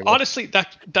from the table. Honestly,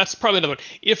 that's probably another one.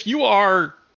 If you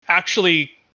are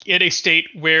actually in a state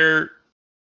where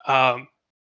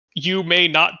you may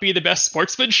not be the best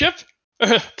sportsmanship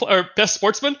or best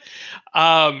sportsman,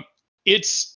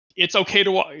 it's okay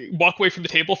to walk away from the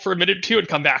table for a minute or two and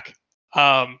come back.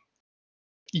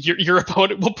 Your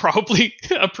opponent will probably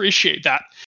appreciate that,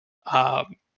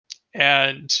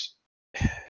 and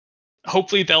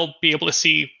hopefully they'll be able to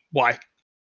see why.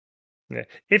 Yeah.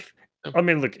 If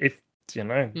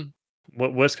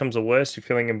what worst comes to worst, you're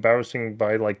feeling embarrassing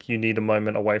by you need a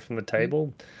moment away from the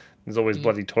table. There's always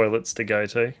bloody toilets to go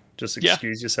to. Just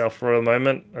excuse yourself for a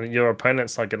moment. And your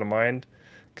opponent's not going to mind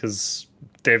because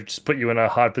they've just put you in a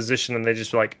hard position and they're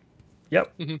just like,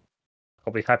 yep,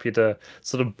 I'll be happy to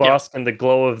sort of bask in the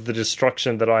glow of the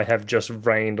destruction that I have just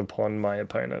rained upon my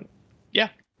opponent. Yeah.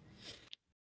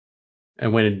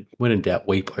 And when in doubt,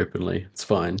 weep openly. It's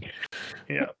fine.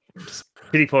 Yeah.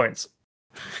 Pity points.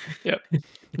 Yep.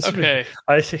 Okay.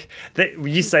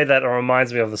 You say that, it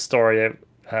reminds me of the story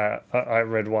I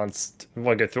read once. I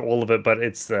won't go through all of it, but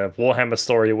it's the Warhammer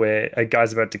story where a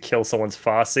guy's about to kill someone's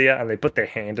Farseer and they put their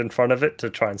hand in front of it to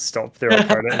try and stop their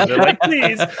opponent. And they're like,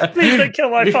 please don't kill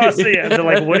my Farseer. And they're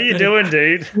like, what are you doing,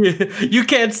 dude? You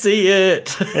can't see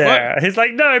it. Yeah. He's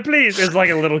like, no, please. It's like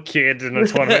a little kid in a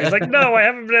tournament. He's like, no, I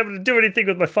haven't been able to do anything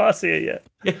with my Farseer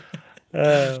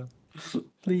yet.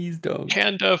 Please don't.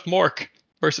 Hand of Mork.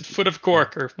 Or is it foot of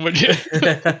Gork? Or what?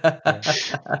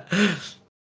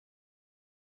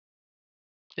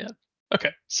 Yeah. Okay.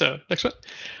 So next one.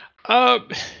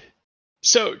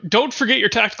 So don't forget your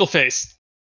tactical phase.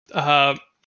 At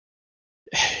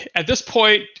this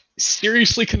point,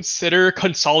 seriously consider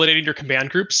consolidating your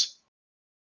command groups.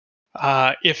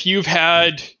 If you've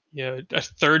had a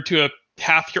third to a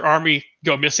half your army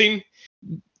go missing,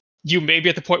 you may be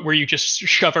at the point where you just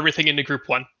shove everything into group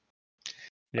one.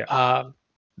 Yeah.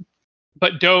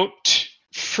 But don't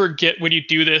forget when you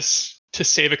do this to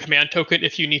save a command token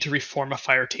if you need to reform a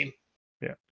fire team.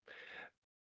 Yeah.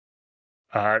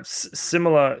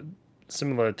 Similar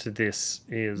to this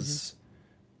is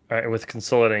with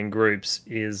consolidating groups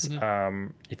is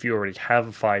if you already have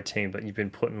a fire team but you've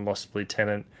been put in lost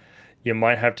lieutenant, you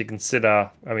might have to consider.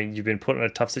 I mean, you've been put in a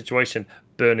tough situation,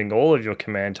 burning all of your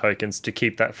command tokens to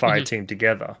keep that fire team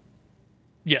together.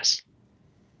 Yes.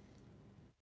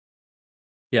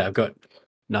 Yeah, I've got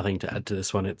nothing to add to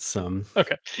this one. It's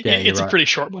okay. Yeah, it's a pretty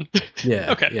short one.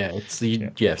 Yeah. Okay. Yeah, it's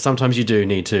sometimes you do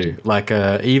need to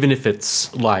even if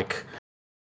it's like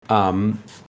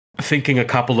thinking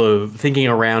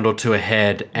a round or two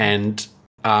ahead and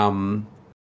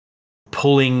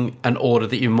pulling an order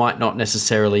that you might not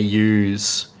necessarily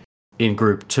use in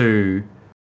group 2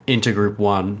 into group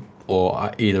 1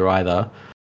 or either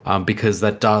because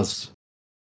that does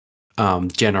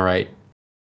generate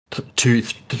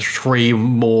 2-3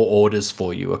 more orders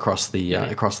for you across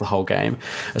the whole game,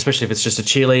 especially if it's just a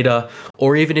cheerleader,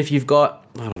 or even if you've got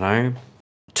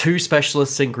 2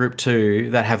 specialists in group 2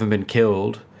 that haven't been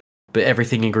killed, but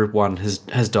everything in group 1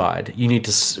 has died. You need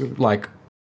to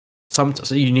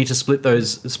so you need to split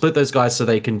those guys so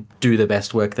they can do the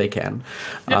best work they can.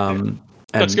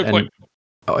 That's a good point.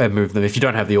 And move them if you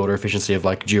don't have the order efficiency of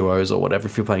duos or whatever.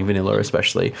 If you're playing vanilla,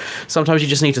 especially, sometimes you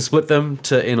just need to split them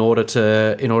in order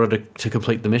to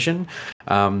complete the mission.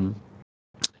 So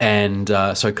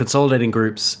consolidating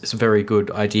groups is a very good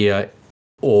idea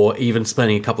or even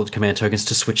spending a couple of command tokens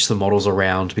to switch some models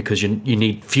around because you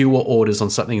need fewer orders on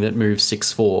something that moves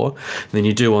 6/4 than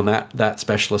you do on that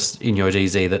specialist in your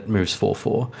DZ that moves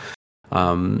 4/4.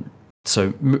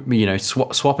 So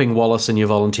swapping Wallace and your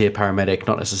volunteer paramedic,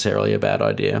 not necessarily a bad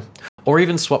idea. Or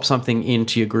even swap something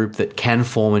into your group that can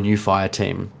form a new fire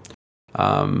team.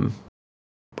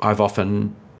 I've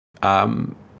often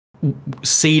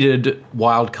seeded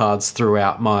wildcards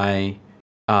throughout my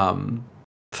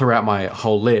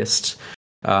whole list,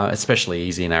 especially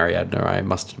Easy and Ariadne, I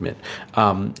must admit,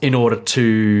 in order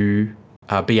to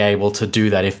be able to do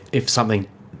that. If something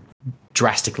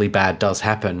drastically bad does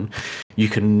happen, you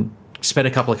can spend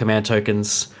a couple of command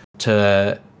tokens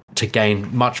to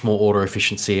gain much more order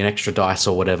efficiency and extra dice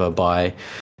or whatever by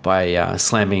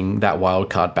slamming that wild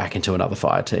card back into another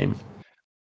fire team.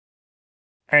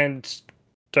 And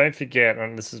don't forget,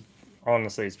 and this is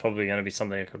honestly, it's probably going to be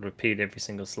something I could repeat every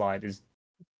single slide, is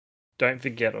don't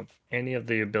forget of any of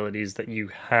the abilities that you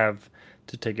have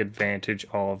to take advantage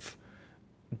of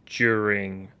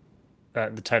during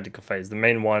the tactical phase. The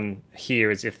main one here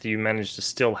is if you manage to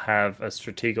still have a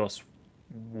Strategos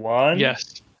 1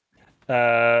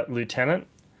 lieutenant,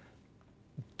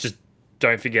 just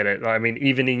don't forget it. I mean,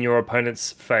 even in your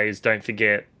opponent's phase, don't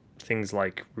forget things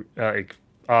like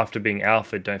after being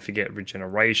alpha, don't forget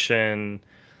regeneration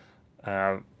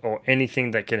or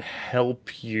anything that can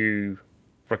help you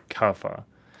recover.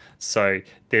 So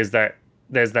there's that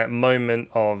moment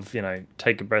of,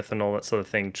 take a breath and all that sort of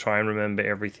thing. Try and remember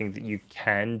everything that you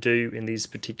can do in these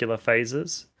particular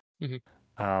phases. Mm-hmm.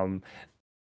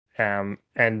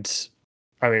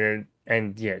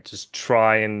 Just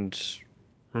try and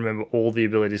remember all the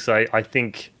abilities. So I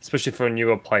think, especially for a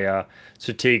newer player,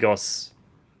 Strategos,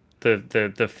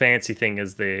 the fancy thing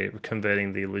is they're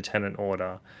converting the lieutenant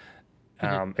order.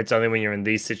 It's only when you're in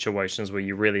these situations where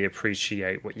you really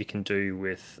appreciate what you can do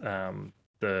with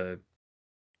the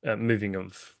moving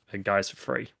of guys for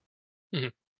free. Mm-hmm.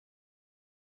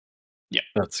 Yeah,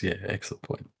 that's excellent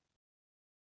point.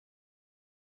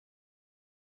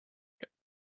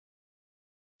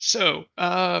 So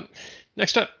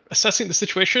next up, assessing the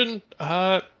situation,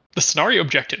 the scenario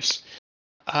objectives.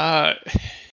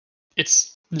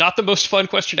 It's not the most fun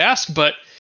question to ask, but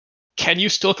can you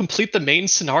still complete the main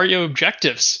scenario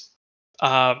objectives?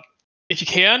 If you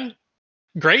can,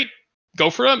 great, go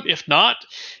for them. If not,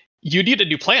 you need a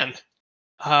new plan.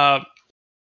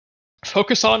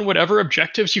 Focus on whatever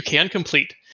objectives you can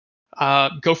complete.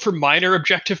 Go for minor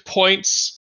objective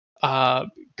points.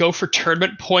 Go for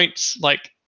tournament points, like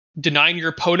denying your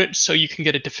opponent so you can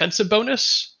get a defensive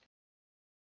bonus.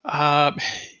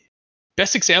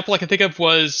 Best example I can think of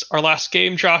was our last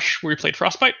game, Josh, where we played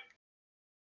Frostbite.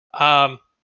 I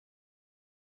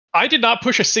did not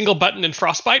push a single button in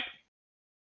Frostbite,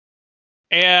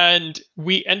 and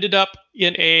we ended up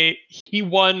in he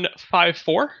won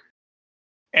 5-4,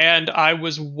 and I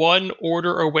was one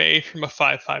order away from a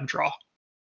 5-5 draw.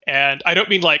 And I don't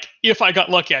mean like if I got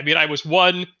lucky. I mean I was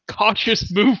one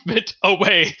cautious movement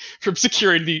away from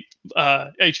securing the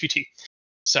HVT.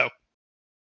 So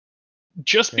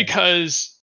just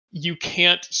because you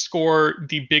can't score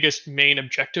the biggest main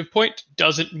objective point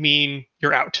doesn't mean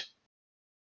you're out.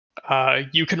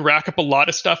 You can rack up a lot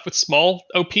of stuff with small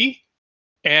OP,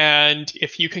 and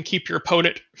if you can keep your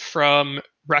opponent from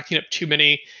racking up too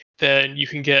many, then you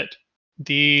can get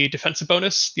the defensive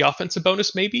bonus, the offensive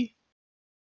bonus maybe.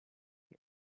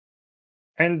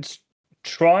 And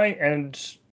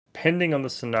depending on the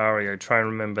scenario, try and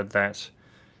remember that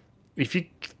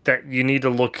you need to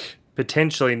look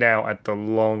potentially now at the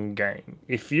long game.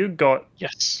 If you got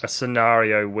a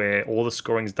scenario where all the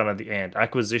scoring is done at the end,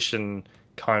 acquisition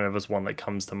kind of is one that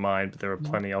comes to mind, but there are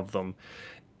plenty of them.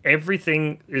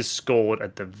 Everything is scored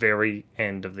at the very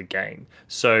end of the game.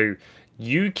 So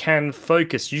you can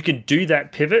focus, you can do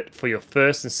that pivot for your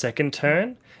first and second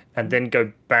turn, and then go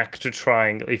back to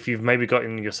trying, if you've maybe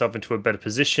gotten yourself into a better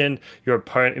position, your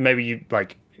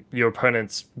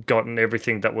opponent's gotten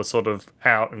everything that was sort of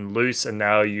out and loose, and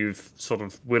now you've sort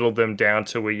of whittled them down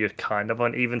to where you're kind of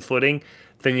on even footing,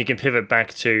 then you can pivot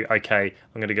back to, okay,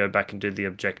 I'm going to go back and do the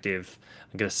objective.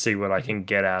 I'm going to see what I can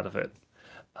get out of it.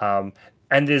 And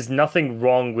there's nothing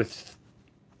wrong with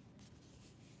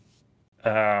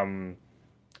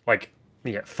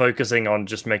focusing on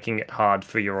just making it hard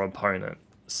for your opponent.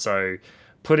 So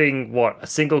putting a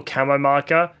single camo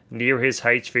marker near his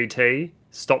HVT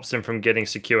stops him from getting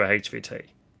secure HVT.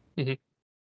 Mm-hmm.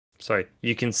 So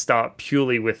you can start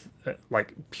purely with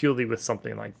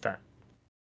something like that.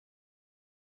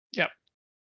 Yeah.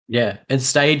 Yeah, and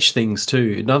stage things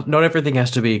too. Not everything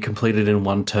has to be completed in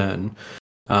one turn.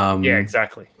 Yeah,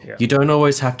 exactly. Yeah. You don't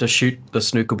always have to shoot the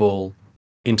snooker ball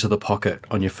into the pocket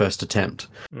on your first attempt.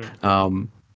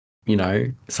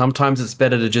 Sometimes it's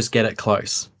better to just get it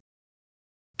close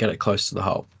to the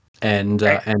hole, and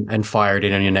fire it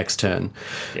in on your next turn.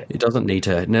 Yeah. It doesn't need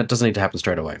to happen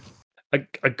straight away.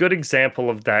 A good example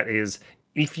of that is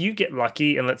if you get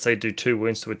lucky and let's say do 2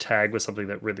 wounds to a tag with something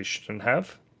that really shouldn't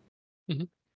have,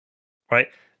 right?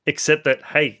 Except that,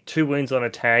 hey, 2 wounds on a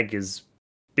tag is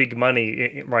big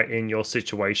money, right? In your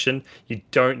situation, you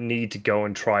don't need to go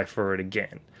and try for it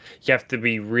again. You have to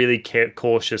be really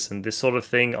cautious in this sort of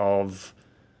thing of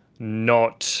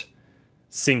not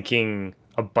sinking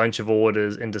a bunch of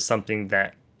orders into something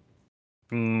that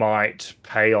might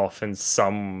pay off in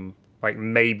some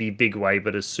maybe big way,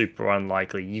 but is super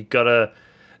unlikely. You've got to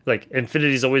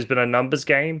Infinity's always been a numbers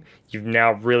game. You've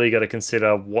now really got to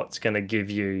consider what's going to give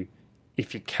you,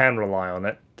 if you can rely on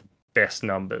it, the best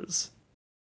numbers.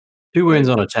 2 wounds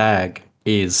on a tag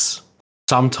is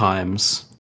sometimes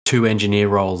 2 engineer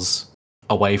rolls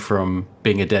away from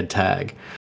being a dead tag.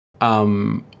 I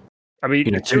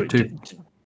mean,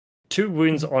 two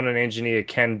wounds on an engineer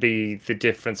can be the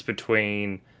difference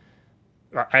between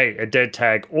a dead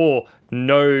tag or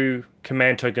no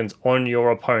command tokens on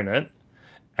your opponent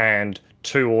and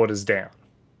 2 orders down.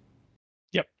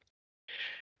 Yep.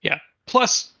 Yeah.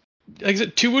 Plus, like I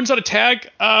said, 2 wounds on a tag,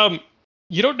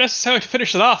 you don't necessarily have to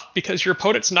finish it off because your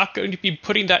opponent's not going to be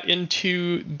putting that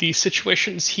into the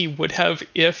situations he would have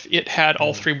if it had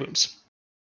all 3 wounds.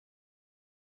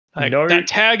 That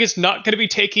tag is not going to be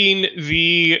taking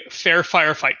the fair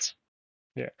firefights.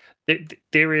 Yeah.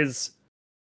 There is...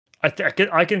 I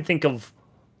can think of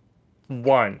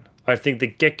one. I think the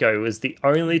Gecko is the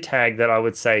only tag that I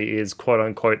would say is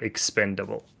quote-unquote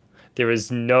expendable. There is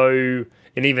no...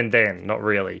 And even then, not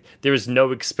really. There is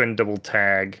no expendable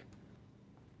tag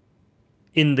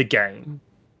in the game.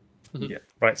 Yeah,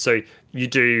 right. So you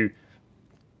do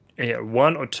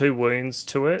 1 or 2 wounds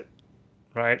to it,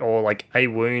 right? Or like a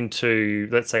wound to,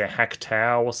 let's say, a hack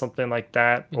tower or something like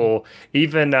that. Or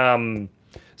even,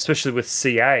 especially with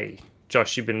CA,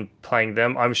 Josh, you've been playing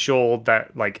them. I'm sure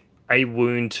that like a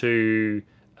wound to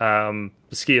the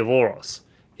Ski of Oros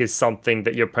is something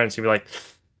that your opponent's gonna be like,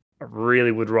 I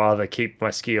really would rather keep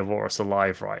my Ski of Oros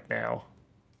alive right now.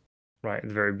 Right at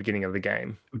the very beginning of the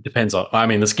game. It depends on. I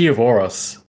mean, the Ski of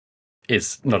Oros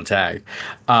is not a tag.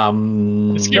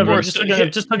 The Ski of Oros just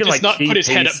looking does not put his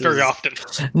head up very often.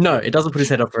 No, it doesn't put his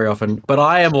head up very often. But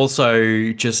I am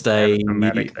also just a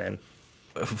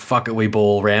fuck it, we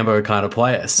ball Rambo kind of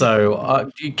player. So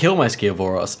you kill my Ski of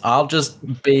Oros. I'll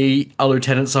just be a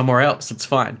lieutenant somewhere else. It's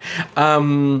fine.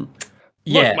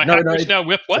 Yeah, look, my hackers now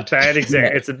whip what? It's a bad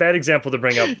example. It's a bad example to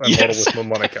bring up a model with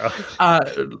Momonica.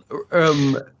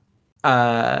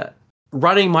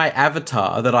 Running my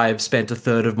avatar that I have spent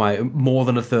more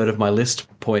than a third of my list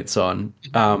points on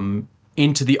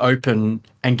into the open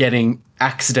and getting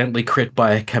accidentally crit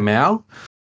by a Kamau.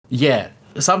 Yeah,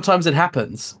 sometimes it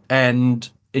happens, and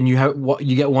you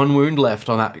get 1 wound left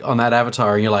on that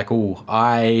avatar, and you're like, oh,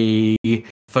 I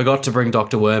forgot to bring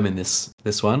Dr. Worm in this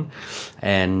one,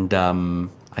 and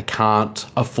I can't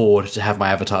afford to have my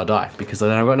avatar die because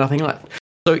then I've got nothing left.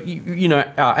 So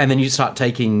and then you start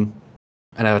taking.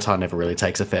 An avatar never really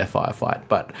takes a fair firefight,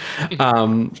 but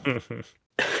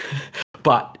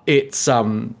but it's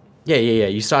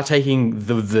you start taking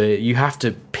the you have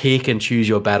to pick and choose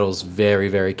your battles very,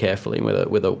 very carefully with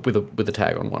a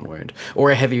tag on 1 wound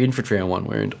or a heavy infantry on 1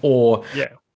 wound or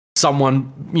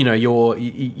someone your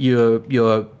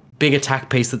big attack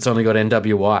piece that's only got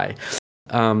NWI.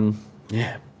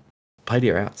 Play to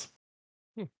your outs.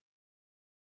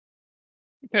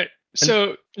 Okay,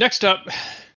 so next up,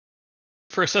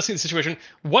 for assessing the situation,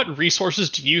 what resources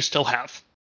do you still have?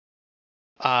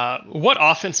 What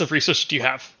offensive resources do you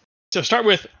have? So start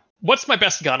with, what's my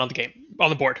best gun on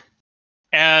the board?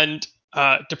 And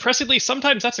depressingly,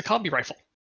 sometimes that's a combi rifle.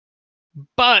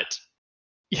 But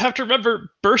you have to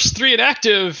remember, burst 3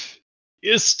 inactive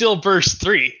is still burst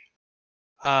 3.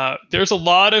 There's a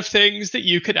lot of things that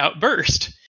you could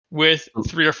outburst with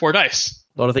 3 or 4 dice.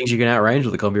 A lot of things you can outrange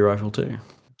with a combi rifle too.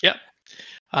 Yeah.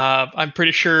 I'm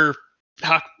pretty sure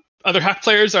other hack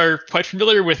players are quite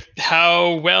familiar with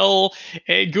how well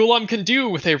a Gulam can do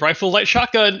with a rifle light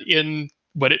shotgun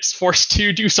when it's forced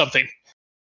to do something.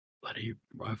 Bloody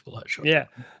rifle light shotgun. Yeah.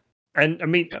 And I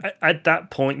mean, at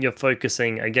that point, you're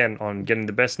focusing again on getting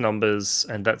the best numbers,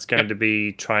 and that's going to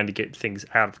be trying to get things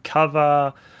out of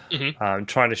cover,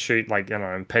 trying to shoot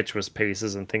impetuous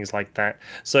pieces and things like that.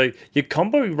 So your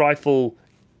combo rifle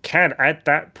can, at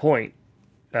that point,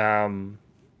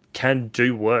 can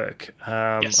do work.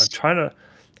 Yes. I'm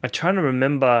trying to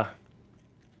remember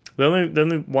The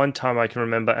only one time I can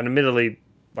remember, and admittedly,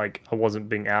 like I wasn't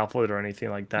being alphaed or anything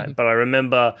like that, but I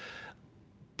remember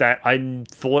that I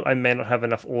thought I may not have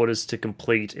enough orders to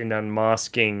complete in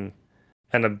unmasking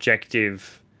an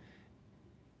objective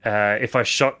if I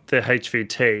shot the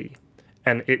HVT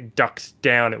and it ducked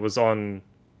down. It was on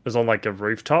like a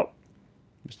rooftop.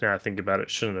 Just now I think about it,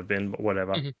 shouldn't have been, but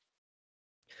whatever.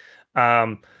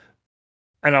 And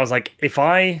I was like, if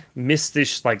I miss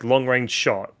this like long range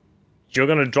shot, you're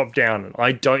gonna drop down, and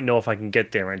I don't know if I can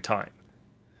get there in time.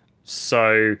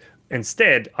 So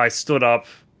instead, I stood up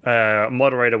a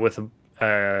moderator with a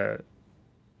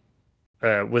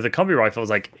combi rifle. I was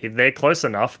like, if they're close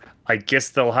enough, I guess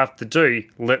they'll have to do.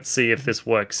 Let's see if this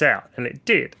works out, and it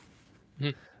did.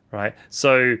 Right.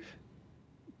 So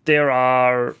there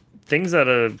are things that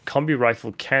a combi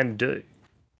rifle can do.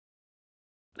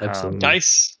 Absolutely.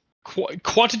 Dice,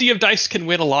 quantity of dice can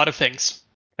win a lot of things.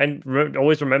 And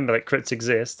always remember that crits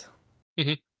exist.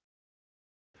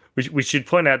 We should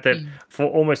point out that for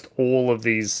almost all of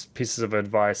these pieces of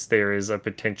advice, there is a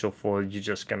potential for you're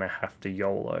just going to have to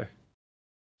YOLO.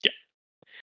 Yeah.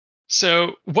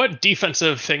 So what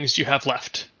defensive things do you have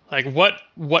left? Like what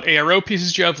ARO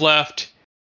pieces do you have left?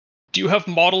 Do you have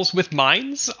models with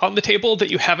mines on the table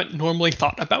that you haven't normally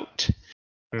thought about?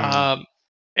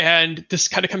 And this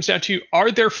kind of comes down to, are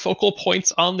there focal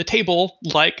points on the table,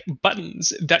 like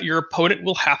buttons, that your opponent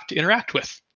will have to interact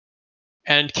with?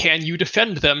 And can you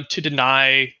defend them to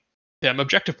deny them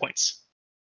objective points?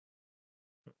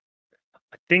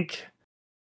 I think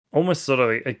almost sort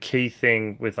of a key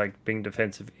thing with like being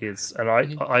defensive is, and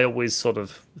I always sort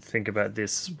of think about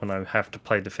this when I have to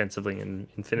play defensively in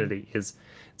Infinity, is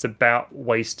it's about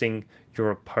wasting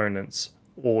your opponent's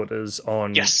orders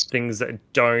on things that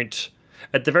don't,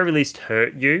 at the very least,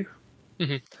 hurt you.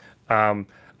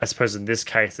 I suppose in this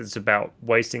case, it's about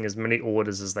wasting as many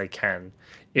orders as they can.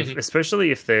 Especially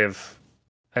if they've,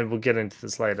 and we'll get into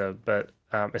this later, but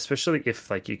especially if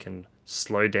like you can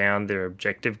slow down their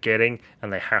objective getting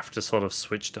and they have to sort of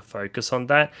switch to focus on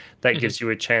that, gives you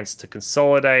a chance to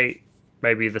consolidate.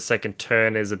 Maybe the second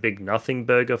turn is a big nothing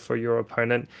burger for your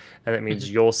opponent, and that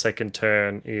means your second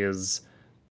turn is,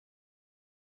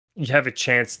 you have a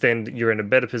chance, then you're in a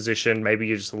better position. Maybe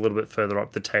you're just a little bit further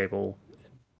up the table.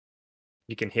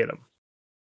 You can hit them.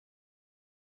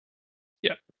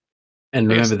 Yeah. And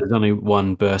remember, there's only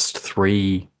one burst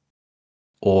 3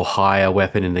 or higher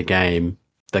weapon in the game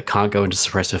that can't go into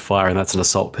suppressive fire, and that's an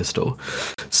assault pistol.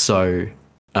 So,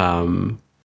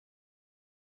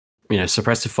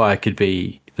 suppressive fire could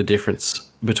be the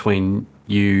difference between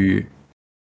you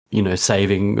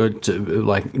saving,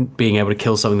 like being able to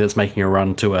kill something that's making a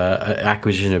run to a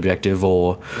acquisition objective,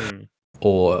 or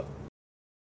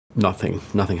nothing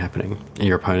happening, and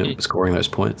your opponent scoring those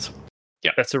points.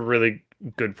 Yeah, that's a really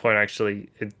good point, actually.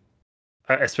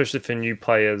 Especially for new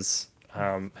players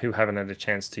who haven't had a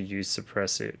chance to use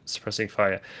suppressing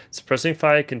fire. Suppressing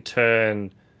fire can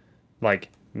turn like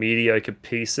mediocre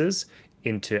pieces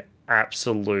into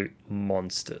absolute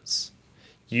monsters.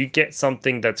 You get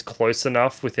something that's close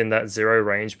enough within that 0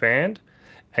 range band,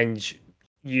 and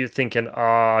you're thinking,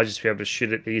 I'll just be able to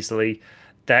shoot it easily.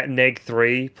 That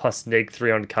neg3 plus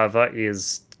neg3 on cover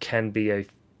can be a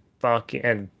fucking,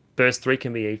 and burst 3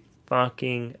 can be a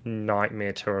fucking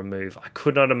nightmare to remove. I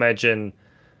could not imagine,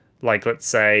 like, let's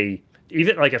say,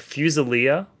 even like a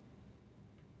Fusilier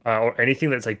or anything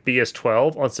that's like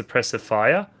BS12 on suppressive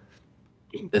fire.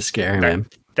 They're scary, man.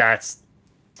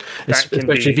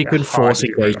 Especially if you could force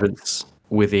engagements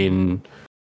within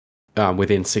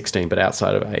 16, but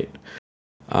outside of 8.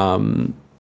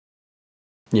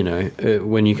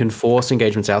 When you can force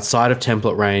engagements outside of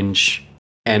template range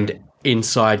and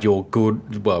inside your good,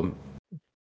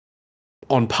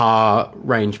 on par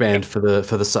range band for the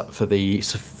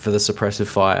suppressive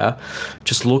fire,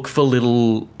 just look for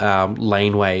little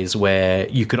laneways where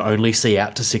you can only see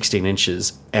out to 16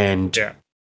 inches and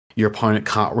your opponent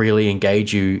can't really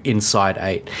engage you inside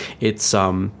 8. It's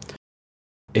a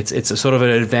sort of an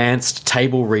advanced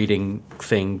table reading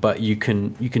thing, but you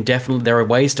can definitely, there are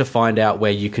ways to find out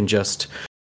where you can just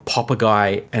pop a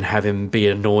guy and have him be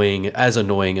annoying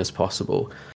as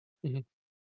possible.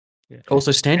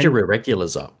 Also, stand your rear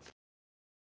regulars up.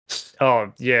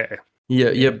 Oh yeah.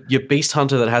 Your beast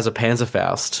hunter that has a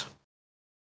Panzerfaust.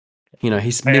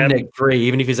 He's min-neg 3.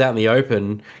 Even if he's out in the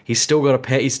open, he's still got a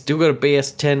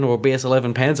BS10 or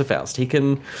BS11 Panzerfaust. He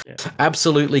can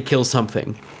absolutely kill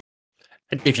something.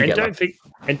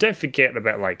 Don't forget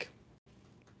about, like,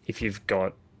 if you've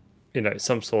got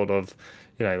some sort of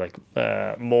like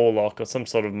Morlock or some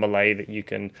sort of melee that you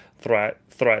can throw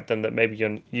at them that maybe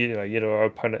you're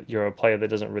opponent, you're a player that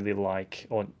doesn't really like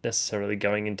or necessarily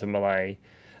going into melee.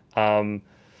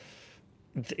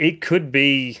 It could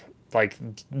be like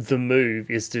the move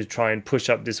is to try and push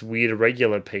up this weird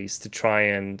irregular piece to try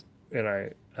and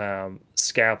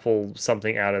scalpel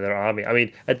something out of their army. I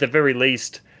mean, at the very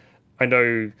least, I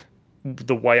know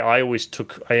the way I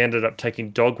ended up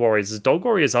taking Dog Warriors is Dog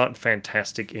Warriors aren't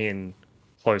fantastic in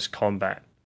close combat.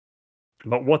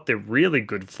 But what they're really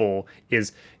good for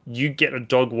is you get a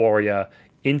Dog Warrior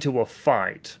into a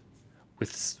fight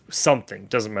with something,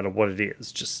 doesn't matter what it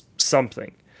is, just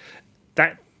something.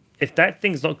 That if that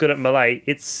thing's not good at melee,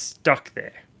 it's stuck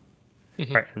there.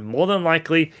 Mhm. Right? And more than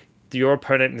likely, your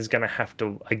opponent is going to have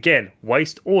to, again,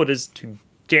 waste orders to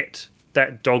get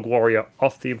that Dog Warrior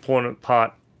off the important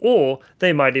part, or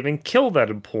they might even kill that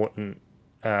important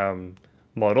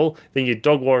model. Then your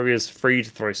Dog Warrior is free to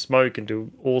throw smoke and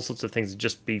do all sorts of things and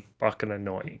just be fucking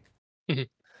annoying.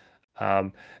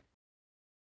 Mhm.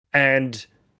 And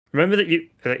remember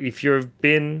that if you've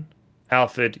been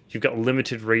Alfred, you've got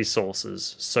limited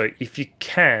resources. So if you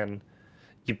can,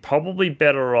 you're probably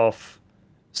better off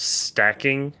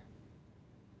stacking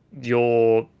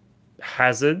your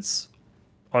hazards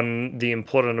on the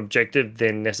important objective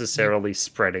than necessarily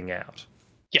spreading out.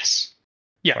 Yes.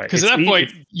 Yeah, Right. because at that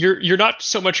point you're not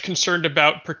so much concerned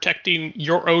about protecting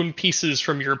your own pieces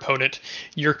from your opponent.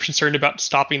 You're concerned about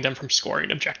stopping them from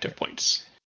scoring objective points.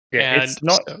 Yeah, And it's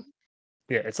not. so,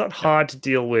 Yeah, it's not hard to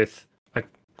deal with a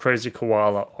crazy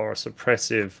koala or a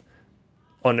suppressive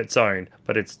on its own,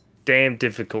 but it's damn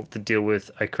difficult to deal with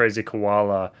a crazy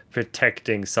koala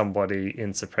protecting somebody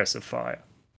in suppressive fire.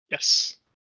 yes.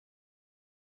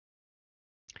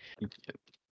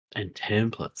 And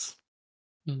templates.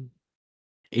 Mm.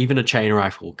 Even a chain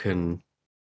rifle can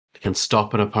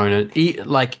stop an opponent.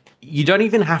 Like, you don't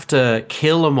even have to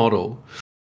kill a model.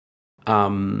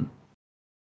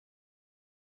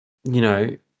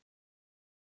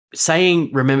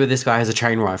 Saying remember this guy has a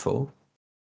chain rifle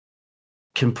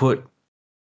can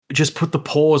just put the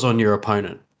pause on your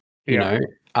opponent. You know?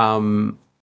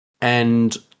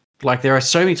 And like there are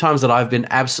so many times that I've been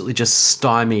absolutely just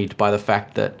stymied by the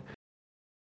fact that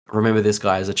remember this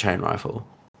guy has a chain rifle.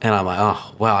 And I'm like,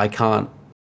 oh well, I can't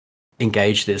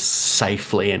engage this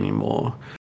safely anymore.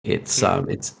 It's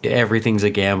everything's a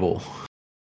gamble.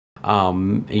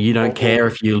 You don't care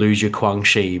if you lose your Quang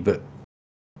Shi, but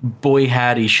boy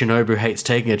howdy, Shinobu hates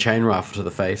taking a chain rifle to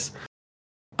the face.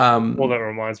 All that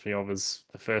reminds me of is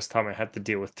the first time I had to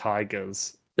deal with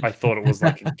tigers. I thought it was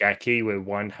like a Gaki where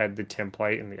one had the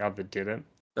template and the other didn't.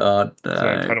 No. So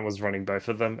my opponent was running both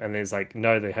of them, and he's like,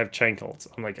 no, they have chain colts.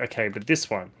 I'm like, okay, but this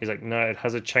one. He's like, no, it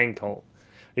has a chain colt.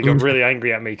 He got really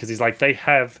angry at me because he's like, they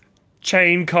have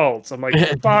chain colts. I'm like,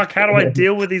 fuck, how do I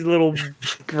deal with these little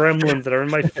gremlins that are in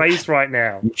my face right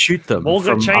now? You shoot them all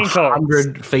from got chain colts.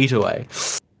 100 feet away.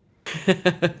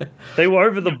 They were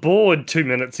over the board 2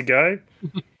 minutes ago,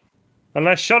 and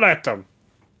I shot at them.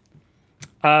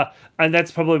 And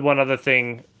that's probably one other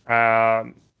thing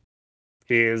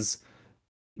is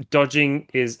dodging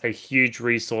is a huge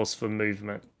resource for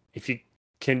movement. If you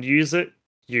can use it,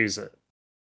 use it.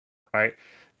 Right?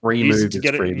 Use it to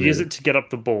get up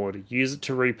the board. Use it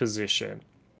to reposition.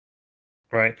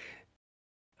 Right?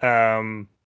 And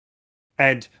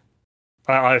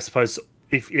I suppose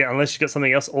unless you got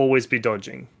something else, always be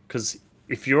dodging. Because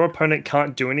if your opponent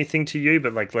can't do anything to you,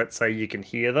 but like let's say you can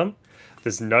hear them,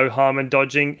 there's no harm in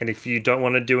dodging. And if you don't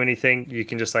want to do anything, you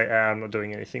can just say, I'm not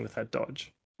doing anything with that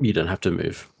dodge. You don't have to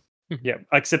move. Yeah,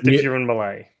 except if you're in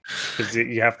melee, because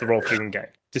you have to roll through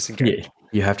disengage. Yeah,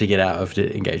 you have to get out of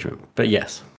the engagement. But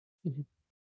yes.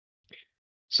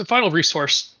 So final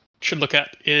resource should look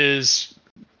at is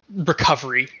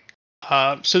recovery.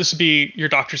 So this would be your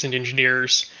doctors and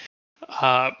engineers.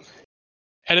 And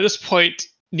at this point,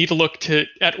 need to look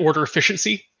at order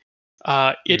efficiency.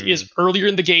 It is earlier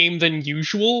in the game than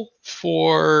usual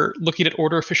for looking at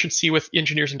order efficiency with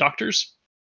engineers and doctors.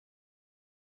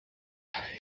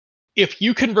 If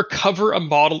you can recover a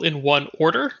model in one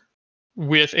order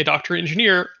with a doctor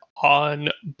engineer on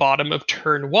bottom of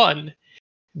turn 1,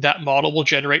 that model will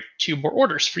generate 2 more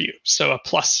orders for you. So a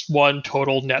 +1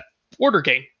 total net order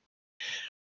gain.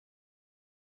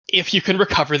 If you can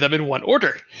recover them in one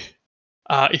order.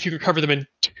 If you recover them in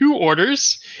 2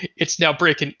 orders, it's now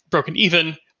broken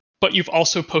even, but you've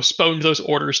also postponed those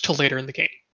orders till later in the game.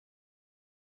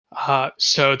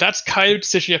 So that's kind of a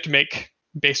decision you have to make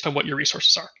based on what your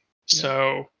resources are. Yeah.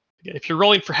 So if you're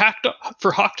rolling for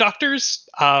Hawk Doctors,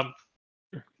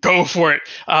 go for it.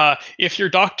 If your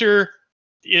doctor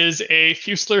is a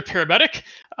Fusilier paramedic,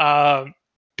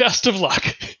 best of luck.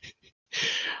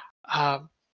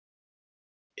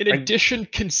 In addition,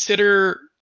 consider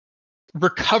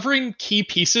recovering key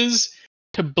pieces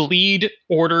to bleed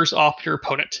orders off your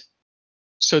opponent.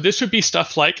 So this would be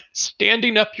stuff like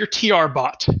standing up your TR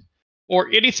bot, or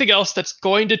anything else that's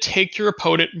going to take your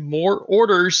opponent more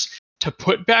orders to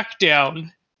put back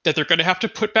down, that they're going to have to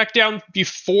put back down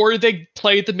before they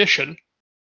play the mission,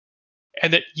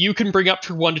 and that you can bring up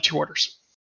for 1 to 2 orders.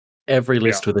 Every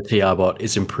list with a TR bot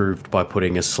is improved by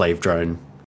putting a slave drone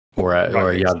or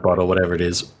a yard bot or whatever it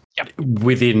is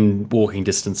within walking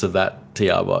distance of that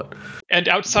TR bot. And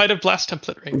outside of blast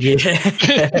template range.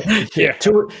 Yeah.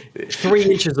 3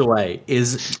 inches away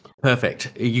is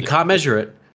perfect. You can't measure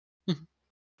it,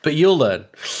 but you'll learn.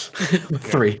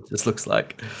 3 just looks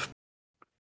like.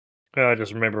 I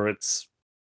just remember it's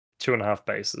 2.5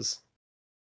 bases.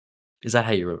 Is that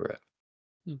how you remember it?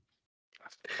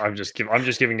 I'm just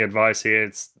giving advice here.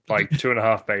 It's like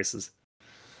 2.5 bases.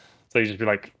 So you just be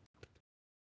like,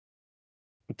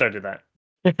 don't do that.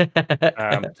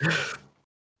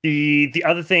 The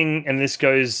other thing, and this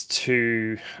goes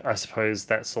to, I suppose,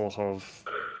 that sort of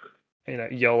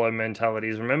YOLO mentality,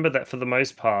 is remember that for the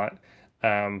most part,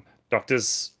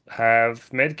 doctors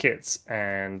have med kits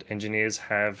and engineers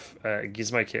have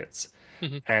gizmo kits,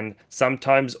 and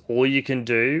sometimes all you can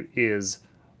do is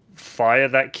fire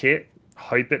that kit,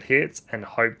 hope it hits, and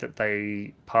hope that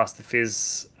they pass the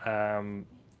fizz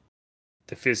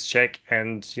check.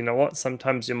 And you know what?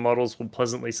 Sometimes your models will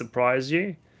pleasantly surprise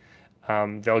you.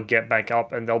 They'll get back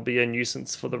up and they'll be a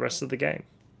nuisance for the rest of the game.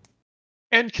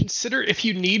 And consider if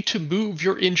you need to move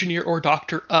your engineer or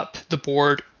doctor up the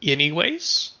board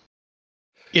anyways.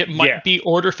 It might be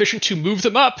order efficient to move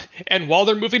them up, and while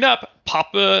they're moving up,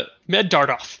 pop a med dart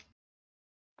off.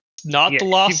 Not the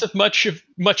loss of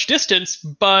much distance,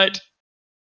 but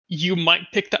you might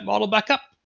pick that model back up.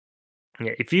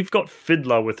 Yeah, if you've got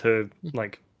Fiddler with her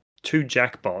like 2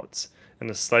 jackbots and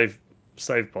a slave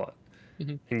bot,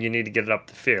 and you need to get it up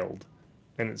the field,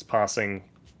 and it's passing,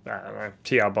 I don't know,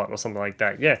 TR bot or something like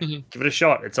that, give it a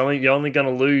shot. You're only going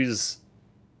to lose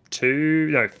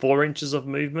 4 inches of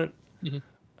movement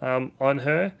on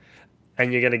her,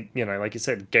 and you're going to, like you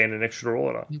said, gain an extra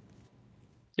order.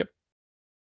 Yep.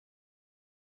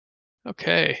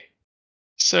 Okay.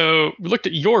 So we looked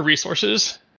at your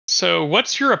resources. So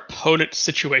what's your opponent's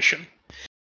situation?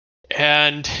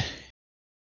 And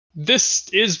this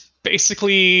is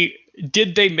basically,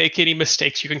 did they make any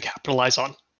mistakes you can capitalize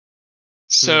on?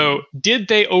 So did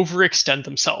they overextend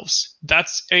themselves?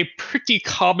 That's a pretty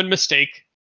common mistake,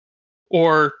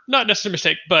 or not necessarily a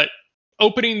mistake, but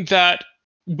opening that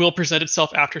will present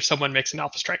itself after someone makes an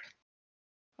alpha strike.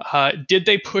 Did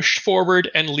they push forward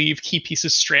and leave key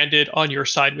pieces stranded on your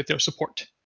side with no support?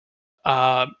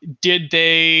 Did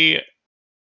they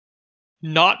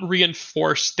not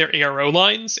reinforce their ARO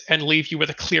lines and leave you with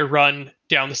a clear run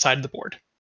down the side of the board?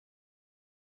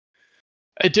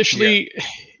 Additionally,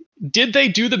 did they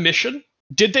do the mission?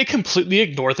 Did they completely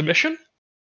ignore the mission?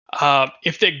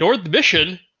 If they ignored the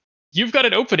mission, you've got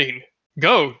an opening.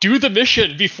 Go, do the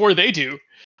mission before they do.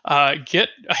 Get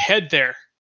ahead there.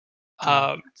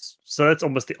 So that's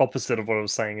almost the opposite of what I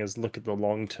was saying, is look at the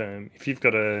long term. If you've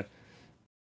got a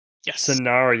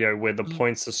scenario where the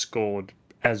points are scored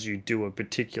as you do a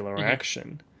particular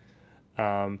action,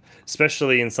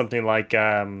 especially in something like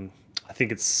I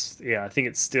think it's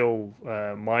still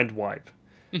Mind Wipe,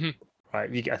 right? I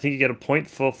think you get a point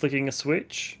for flicking a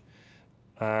switch,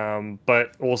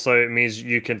 but also it means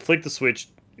you can flick the switch.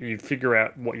 You figure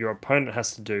out what your opponent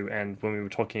has to do, and when we were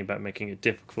talking about making it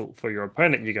difficult for your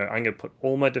opponent, you go, I'm going to put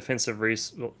all my defensive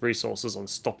resources on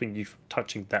stopping you from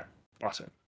touching that button.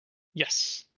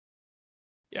 Yes.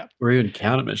 Yeah. Or even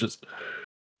countermeasures.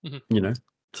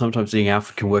 Sometimes being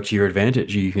alpha can work to your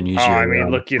advantage. You can use your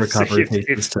recovery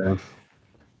pieces to...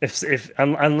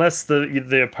 unless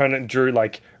the opponent drew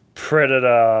like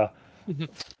Predator,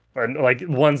 and like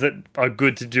ones that are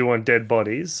good to do on dead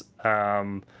bodies,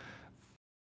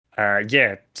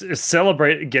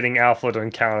 celebrate getting alpha on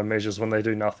countermeasures when they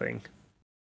do nothing.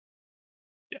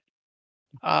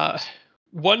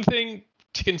 One thing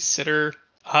to consider,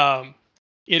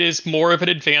 it is more of an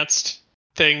advanced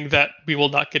thing that we will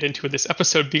not get into in this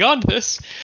episode beyond this.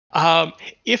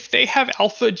 If they have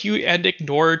alpha'd you and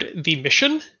ignored the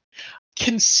mission,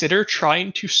 consider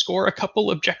trying to score a couple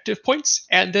objective points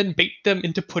and then bait them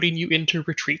into putting you into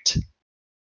retreat.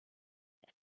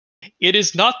 It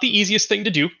is not the easiest thing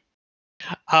to do,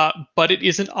 but it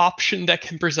is an option that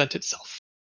can present itself.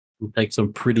 It takes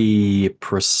some pretty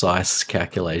precise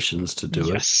calculations to do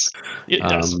it. Yes, it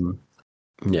does.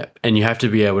 Yeah, and you have to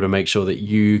be able to make sure that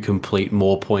you complete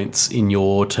more points in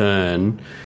your turn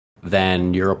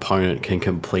than your opponent can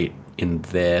complete in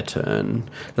their turn.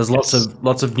 There's lots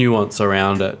of nuance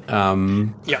around it.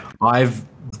 I've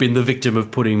been the victim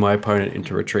of putting my opponent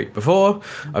into retreat before.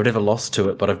 I've never lost to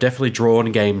it, but I've definitely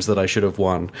drawn games that I should have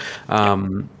won.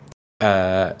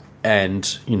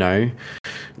 And you know,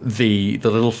 the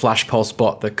little flash pulse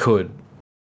bot that could,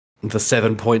 the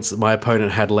 7 points that my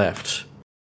opponent had left,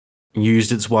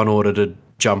 used its one order to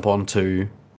jump onto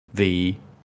the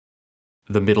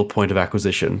middle point of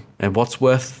acquisition. And what's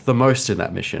worth the most in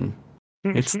that mission?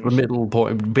 It's the middle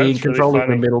point, controlling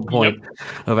the middle point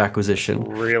of acquisition.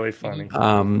 Really funny.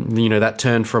 You know, that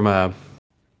turned from a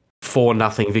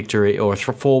 4-0 victory or a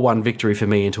 4-1 victory for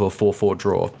me into a 4-4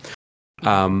 draw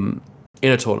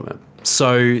in a tournament.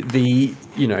 So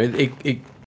it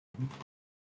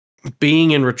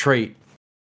being in retreat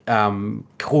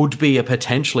could be a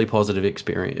potentially positive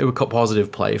experience, a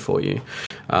positive play for you.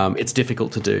 It's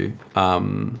difficult to do.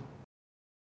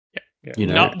 You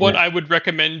know, not what I would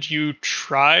recommend you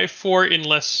try for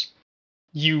unless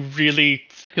you really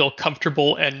feel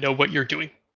comfortable and know what you're doing.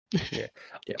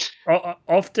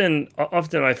 Often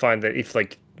I find that if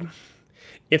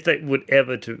that would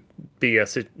ever to be a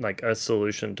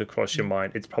solution to cross your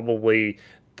mind, it's probably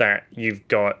that you've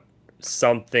got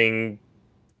something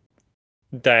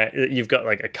that you've got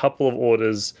like a couple of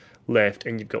orders left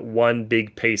and you've got one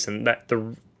big piece, and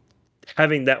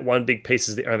having that one big piece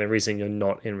is the only reason you're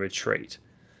not in retreat.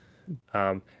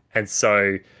 And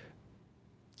so,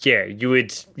 yeah, you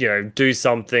would, do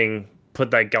something, put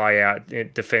that guy out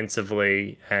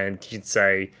defensively, and you'd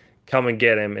say, come and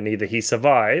get him. And either he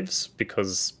survives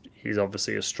because he's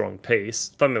obviously a strong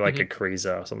piece, something like a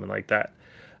Kriza or something like that.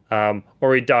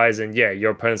 Or he dies, and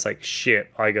your opponent's like,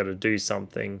 shit, I got to do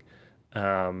something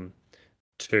to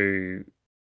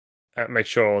make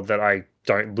sure that I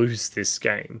don't lose this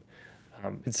game.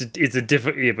 It's a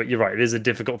difficult, but you're right. It is a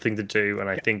difficult thing to do, and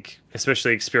I think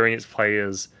especially experienced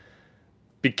players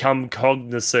become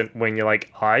cognizant when you're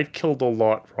like, I've killed a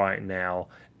lot right now,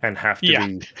 and have to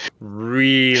be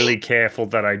really careful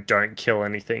that I don't kill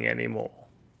anything anymore.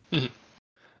 We've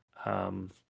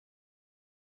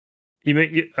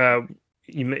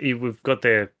got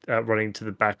there running to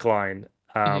the back line,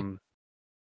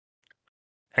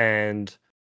 and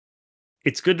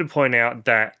it's good to point out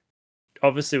that.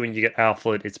 Obviously, when you get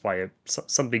alpha, it's by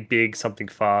something big, something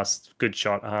fast, good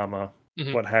shot, armor,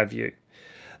 what have you.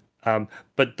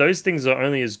 But those things are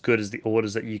only as good as the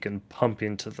orders that you can pump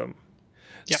into them.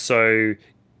 Yep. So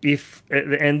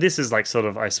and this is like sort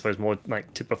of, I suppose, more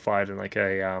like typified in like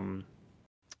a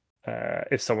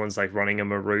if someone's like running a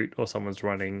Marut or someone's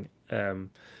running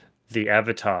the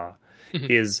Avatar,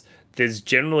 is there's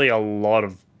generally a lot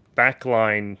of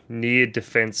backline near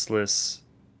defenseless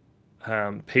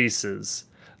pieces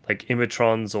like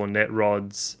Imitrons or Net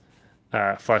Rods,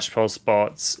 Flash Pulse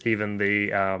bots, even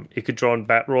the Icadron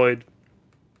Batroid,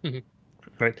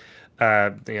 right?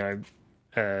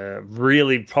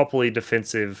 Really properly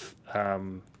defensive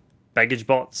baggage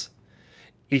bots.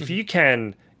 If you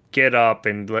can get up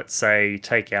and, let's say,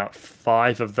 take out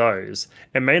 5 of those,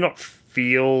 it may not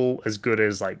feel as good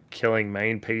as like killing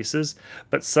main pieces,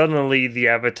 but suddenly the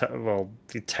avatar,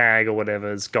 the tag or whatever,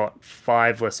 has got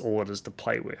 5 less orders to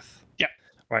play with. Yeah.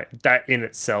 Right. That in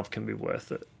itself can be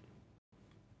worth it.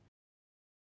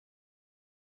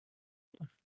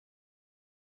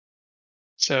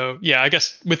 So I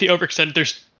guess with the overextend,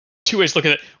 there's 2 ways to look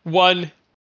at it. One,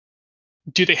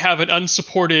 do they have an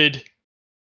unsupported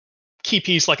key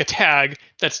piece like a tag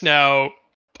that's now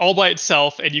all by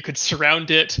itself, and you could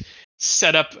surround it,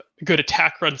 set up good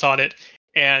attack runs on it,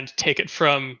 and take it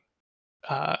from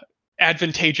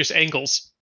advantageous angles?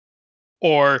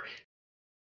 Or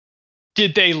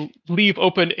did they leave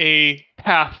open a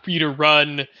path for you to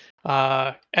run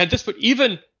and this would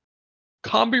even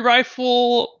combi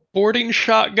rifle, boarding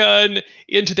shotgun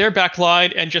into their back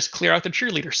line and just clear out the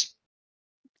cheerleaders?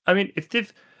 I mean,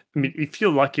 if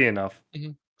you're lucky enough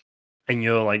and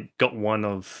you're like got one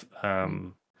of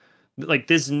like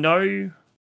there's no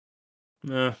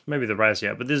maybe the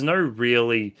Razia, but there's no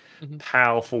really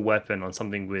powerful weapon on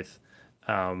something with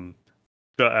like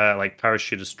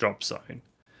parachutist drop zone.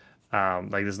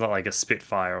 Like there's not like a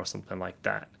Spitfire or something like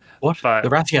that. What? But the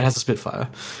Razia has a Spitfire.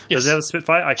 Does it have a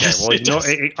Spitfire? Okay,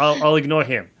 well I'll ignore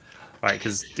him. Right,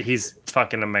 because he's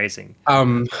fucking amazing.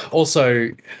 Also,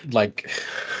 like,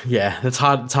 it's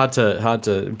hard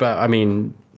to. But I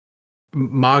mean,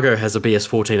 Margot has a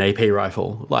BS-14 AP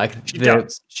rifle. Like she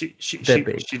does.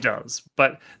 She does.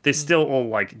 But they're still all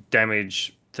like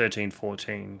damage 13,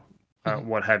 14,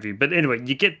 what have you. But anyway,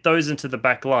 you get those into the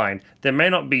back line. There may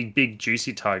not be big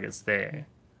juicy targets there,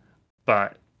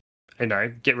 but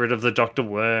get rid of the Dr.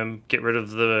 Worm, get rid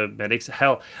of the medics.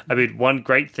 Hell, I mean, one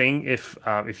great thing if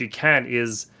you can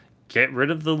is get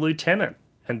rid of the lieutenant,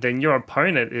 and then your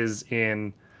opponent is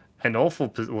in an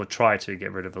awful or try to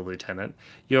get rid of the lieutenant.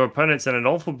 Your opponent's in an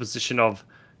awful position of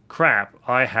crap.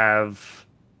 I'm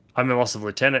a loss of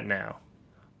lieutenant now,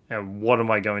 and what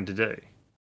am I going to do?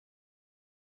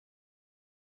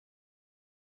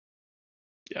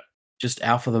 Yeah, just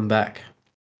alpha them back.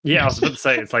 Yeah, I was about to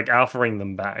say it's like alphaing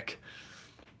them back.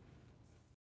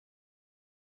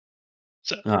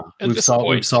 So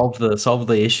we've solved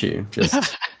the issue.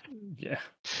 Just yeah,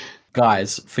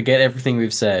 guys, forget everything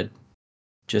we've said.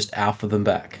 Just alpha them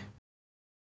back.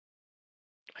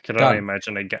 I can only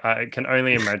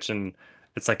imagine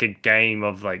it's like a game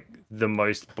of like the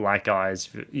most black eyes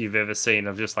you've ever seen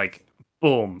of just like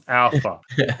boom alpha,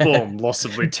 boom loss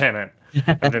of lieutenant,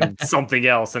 and then something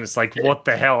else, and it's like what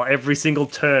the hell? Every single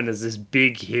turn is this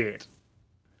big hit.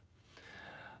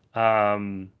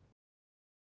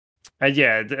 And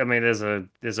yeah, I mean, there's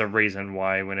a reason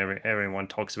why whenever everyone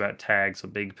talks about tags or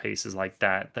big pieces like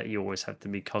that you always have to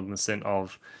be cognizant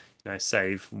of,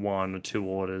 save 1 or 2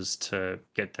 orders to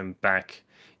get them back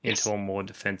into a more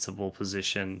defensible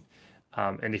position.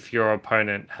 And if your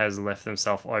opponent has left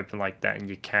themselves open like that and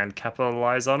you can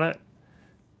capitalize on it.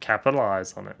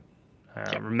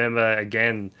 Remember,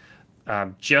 again,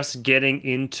 just getting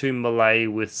into melee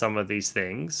with some of these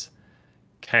things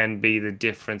can be the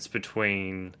difference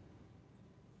between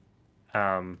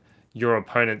your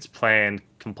opponent's plan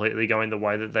completely going the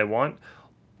way that they want,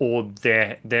 or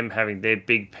them having their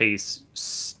big piece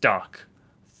stuck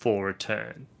for a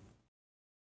turn.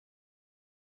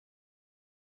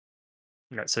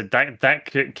 So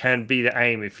that can be the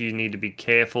aim if you need to be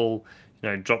careful,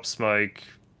 drop smoke,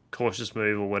 cautious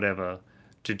move, or whatever,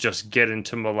 to just get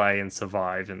into melee and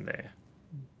survive in there.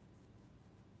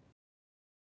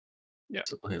 Yeah.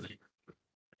 Absolutely.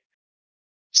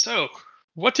 So,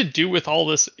 what to do with all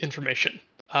this information?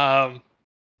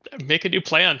 Make a new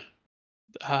plan.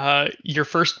 Your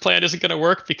first plan isn't going to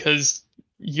work because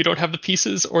you don't have the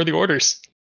pieces or the orders.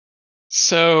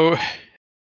 So,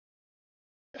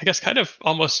 I guess kind of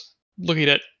almost looking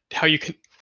at how you can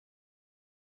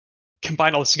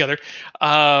combine all this together.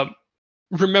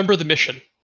 Remember the mission.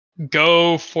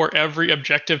 Go for every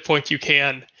objective point you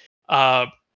can.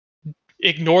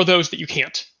 Ignore those that you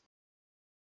can't.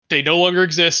 They no longer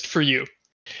exist for you.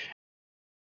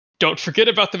 Don't forget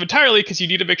about them entirely because you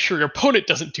need to make sure your opponent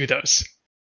doesn't do those.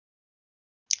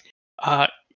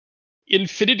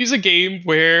 Infinity's a game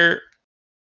where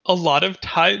a lot of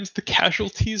times the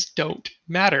casualties don't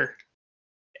matter.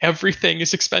 Everything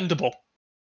is expendable.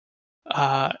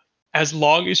 As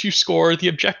long as you score the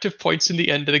objective points in the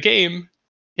end of the game,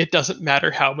 it doesn't matter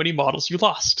how many models you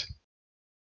lost.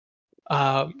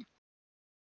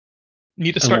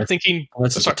 Need to start thinking.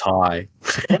 Unless it's a tie.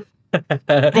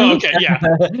 Well, okay, yeah.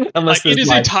 Unless it is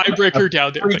a tiebreaker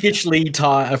down there.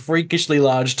 A freakishly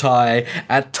large tie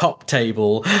at top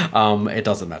table. It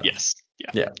doesn't matter. Yes.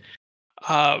 Yeah.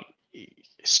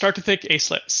 Start to think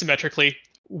asymmetrically.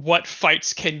 What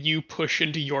fights can you push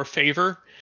into your favor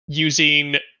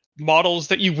using models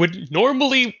that you wouldn't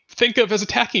normally think of as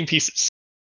attacking pieces?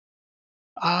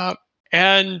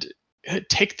 And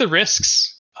take the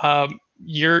risks.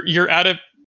 You're on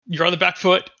the back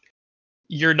foot.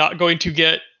 You're not going to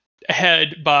get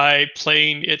ahead by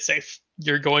playing it safe.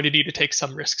 You're going to need to take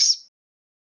some risks.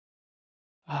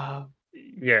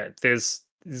 There's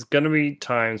going to be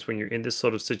times when you're in this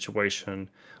sort of situation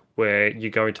where you're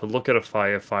going to look at a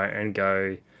firefight and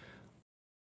go,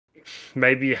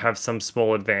 maybe you have some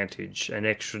small advantage, an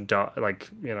extra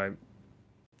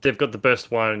they've got the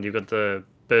burst 1 and you've got the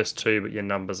burst 2, but your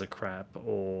numbers are crap,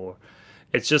 or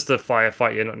it's just a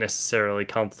firefight you're not necessarily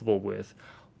comfortable with.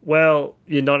 Well,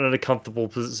 you're not in a comfortable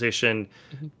position,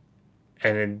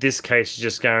 and in this case, you're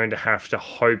just going to have to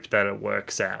hope that it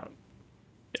works out.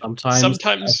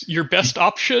 Sometimes your best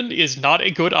option is not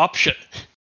a good option.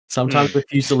 Sometimes the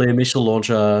Fusilier missile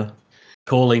launcher,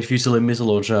 calling Fusilier missile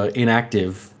launcher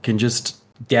inactive, can just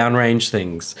downrange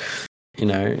things.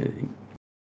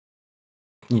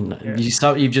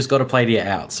 You've just got to play to your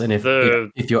outs, and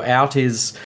if your out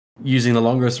is using the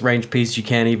longest range piece you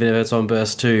can, even if it's on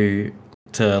burst 2,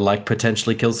 to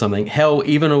potentially kill something. Hell,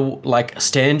 even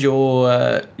stand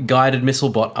your guided missile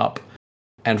bot up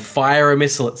and fire a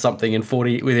missile at something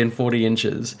within 40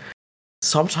 inches.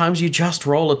 Sometimes you just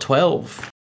roll a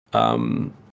 12.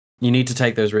 You need to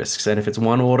take those risks, and if it's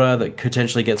one order that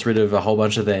potentially gets rid of a whole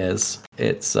bunch of theirs,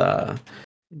 it's worth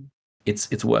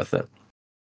it.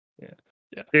 Yeah.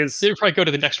 You probably go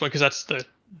to the next one because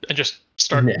and just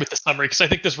start with the summary because I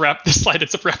think this slide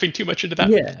ends up wrapping too much into that.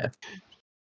 Yeah.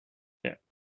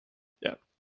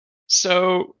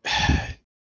 So,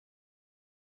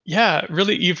 yeah,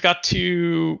 really, you've got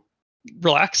to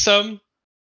relax some,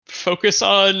 focus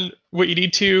on what you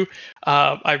need to.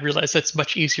 I realize that's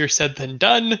much easier said than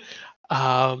done.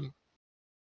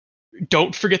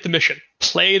 Don't forget the mission.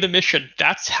 Play the mission.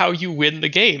 That's how you win the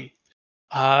game.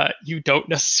 You don't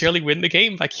necessarily win the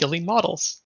game by killing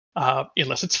models,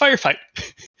 unless it's firefight.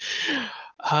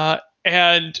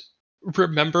 And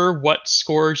remember what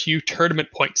scores you tournament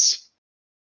points.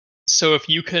 So if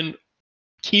you can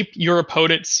keep your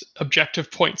opponent's objective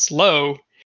points low,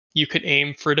 you can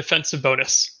aim for a defensive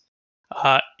bonus.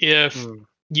 If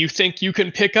you think you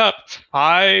can pick up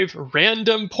 5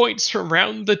 random points from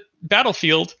around the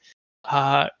battlefield,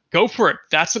 go for it.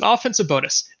 That's an offensive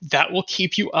bonus. That will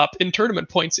keep you up in tournament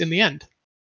points in the end.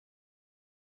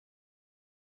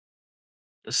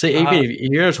 See, even if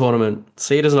you're in a tournament,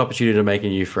 see it as an opportunity to make a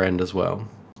new friend as well.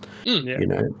 You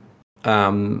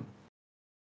know,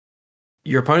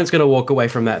 your opponent's going to walk away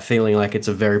from that feeling like it's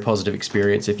a very positive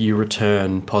experience if you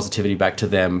return positivity back to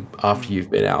them after you've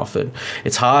been alphaed.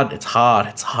 It's hard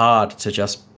to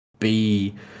just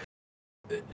to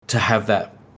have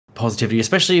that positivity,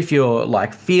 especially if you're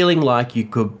like feeling like you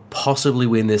could possibly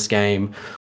win this game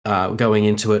going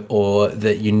into it, or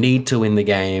that you need to win the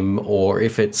game, or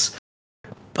if it's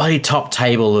bloody top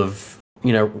table of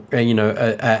your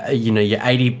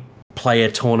 80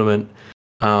 player tournament.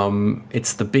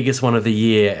 It's the biggest one of the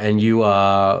year, and you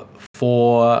are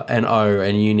 4-0,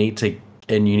 and you need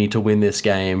to win this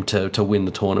game to win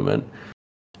the tournament,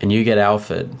 and you get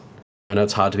alphaed. I know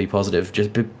it's hard to be positive.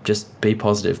 Just be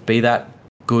positive. Be that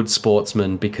good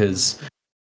sportsman, because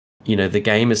the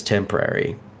game is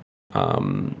temporary.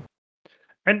 And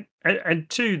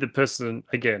to the person,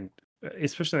 again,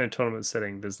 especially in a tournament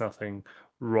setting, there's nothing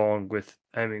wrong with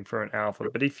aiming for an alpha.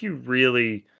 But if you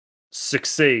really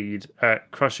succeed at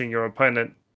crushing your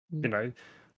opponent,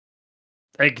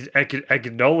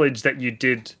 acknowledge that you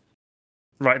did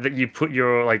right, that you put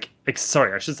your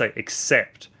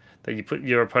accept that you put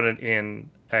your opponent in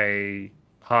a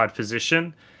hard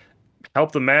position,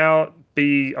 help them out,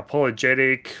 be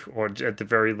apologetic, or at the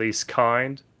very least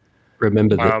kind.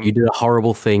 Remember that you did a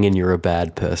horrible thing and you're a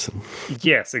bad person.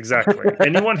 Yes, exactly.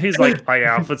 Anyone who's like, I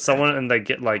alphaed someone and they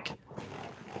get like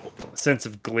a sense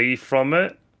of glee from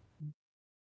it,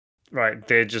 right,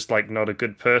 they're just like not a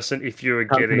good person. If you're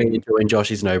getting join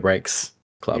Josh's No Breaks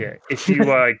Club. Yeah, if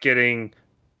you are getting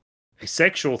a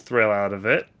sexual thrill out of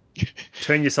it,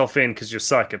 turn yourself in because you're a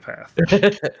psychopath.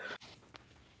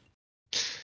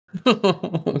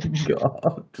 Oh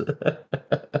God.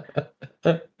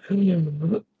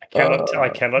 I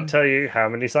cannot tell you how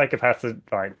many psychopaths are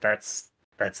like that's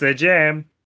their jam.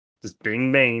 Just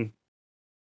being mean.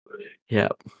 Yeah,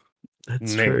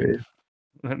 that's true.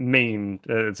 Mean.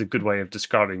 It's a good way of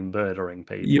describing murdering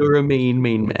people. You're a mean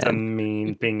man.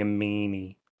 It's being a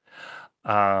meanie.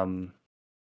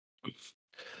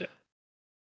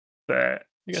 But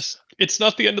I guess it's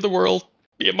not the end of the world.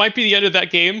 It might be the end of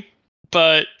that game,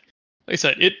 but like I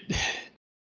said,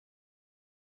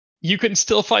 you can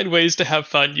still find ways to have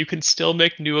fun. You can still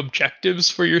make new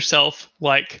objectives for yourself.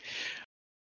 Like,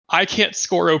 I can't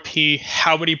score OP.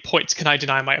 How many points can I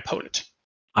deny my opponent?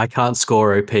 I can't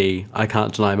score OP. I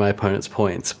can't deny my opponent's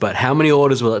points. But how many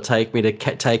orders will it take me to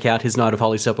take out his Knight of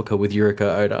Holy Sepulchre with Yuriko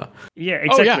Oda? Yeah,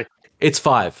 exactly. Oh, yeah. It's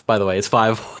 5, by the way. It's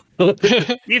 5.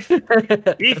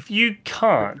 if you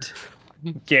can't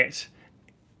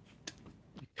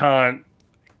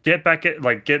get back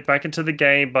into the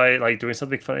game by like doing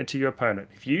something funny to your opponent,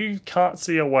 if you can't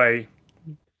see a way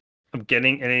of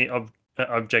getting any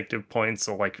objective points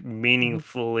or like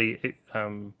meaningfully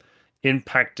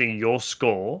impacting your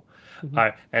score,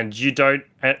 and you don't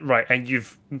and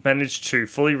you've managed to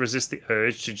fully resist the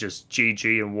urge to just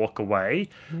GG and walk away,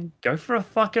 go for a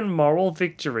fucking moral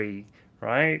victory,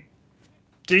 right?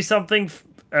 Do something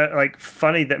like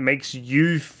funny that makes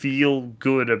you feel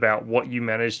good about what you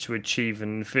managed to achieve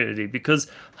in Infinity, because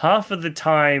half of the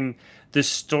time the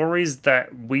stories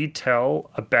that we tell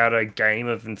about a game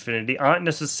of Infinity aren't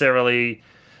necessarily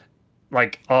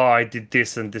like, oh, I did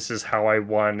this and this is how I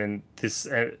won and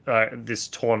this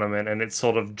tournament, and it's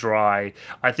sort of dry.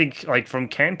 I think like from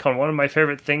CanCon, one of my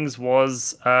favorite things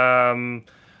was my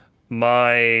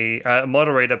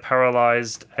moderator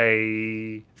paralyzed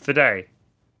a Fide.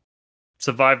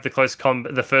 Survived the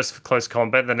first close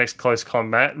combat, the next close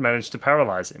combat, managed to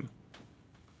paralyze him.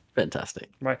 Fantastic.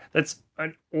 Right. That's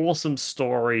an awesome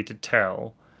story to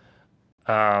tell.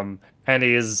 And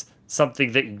is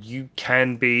something that you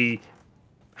can be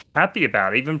happy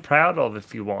about, even proud of,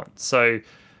 if you want. So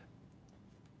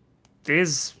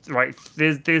there's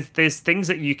things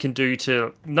that you can do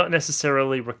to not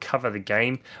necessarily recover the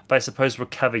game, but I suppose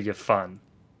recover your fun.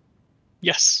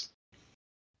 Yes.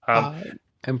 Um,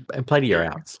 and play to your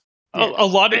outs. A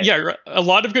lot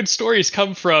of good stories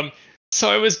come from. So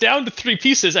I was down to 3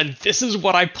 pieces, and this is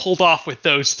what I pulled off with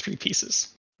those 3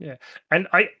 pieces. Yeah, and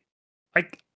I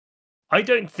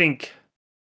don't think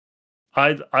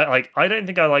I don't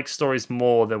think I like stories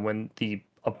more than when the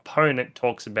opponent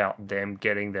talks about them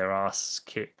getting their asses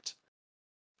kicked,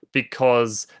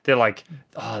 because they're like,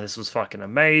 oh, this was fucking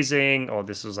amazing, or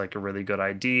this was like a really good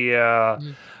idea,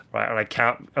 right? And I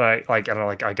can't, I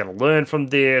gotta learn from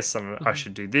this, and I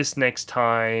should do this next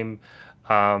time.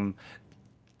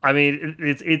 I mean,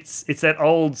 it's that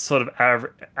old sort of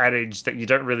adage that you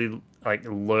don't really like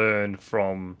learn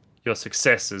from your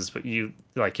successes, but you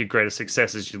like your greatest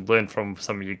successes, you learn from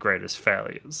some of your greatest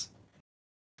failures.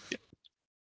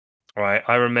 Right?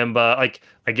 I remember, like,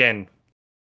 again,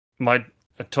 my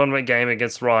tournament game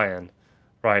against Ryan.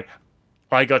 Right?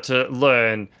 I got to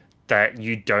learn that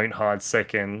you don't hard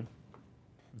second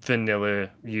vanilla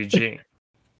Eugene.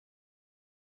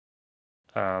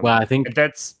 Well, I think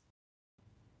that's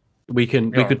we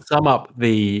could sum up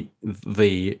the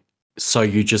so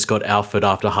you just got alphaed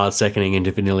after hard seconding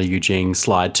into vanilla Eugene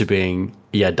slide to being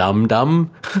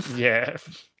dumb. Yeah.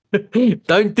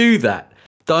 Don't do that.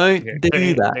 Don't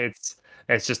do that.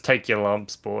 It's just take your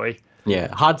lumps, boy.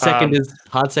 Yeah, hard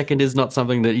second is not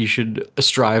something that you should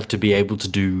strive to be able to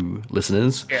do,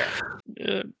 listeners.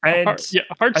 Yeah.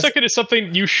 Hard second is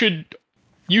something you should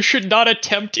not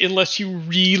attempt unless you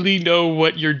really know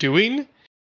what you're doing,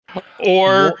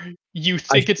 or you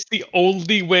think it's the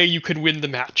only way you could win the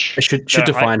match. I should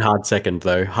define hard second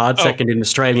though. Hard second in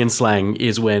Australian slang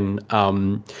is when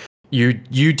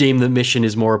you deem the mission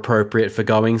is more appropriate for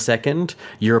going second.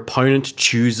 Your opponent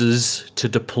chooses to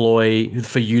deploy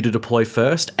for you to deploy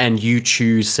first, and you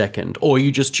choose second, or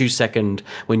you just choose second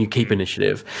when you keep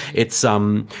initiative. It's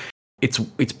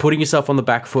putting yourself on the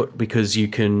back foot because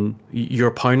your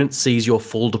opponent sees your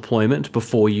full deployment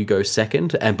before you go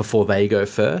second and before they go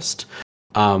first.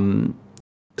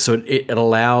 So it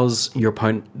allows your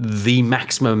opponent the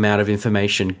maximum amount of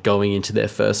information going into their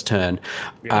first turn.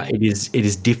 It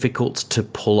is difficult to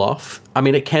pull off. I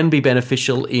mean, it can be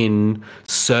beneficial in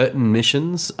certain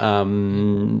missions.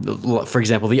 For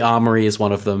example, the Armory is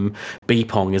one of them.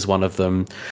 Beepong is one of them.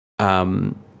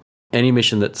 Any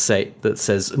mission that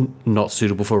says not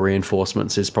suitable for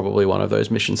reinforcements is probably one of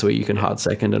those missions where you can hard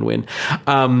second and win.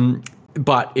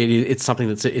 But it's something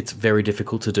it's very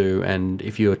difficult to do, and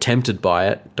if you're tempted by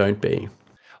it, don't be.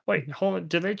 Wait, hold on.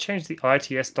 Did they change the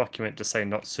ITS document to say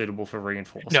not suitable for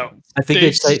reinforcements? No, I think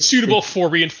they say suitable for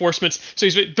reinforcements. So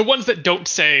the ones that don't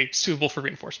say suitable for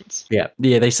reinforcements. Yeah.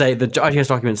 They say the ITS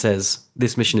document says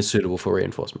this mission is suitable for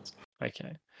reinforcements.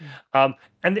 Okay. And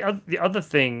the other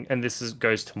thing, and this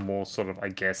goes to more sort of, I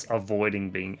guess, avoiding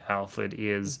being alphaed,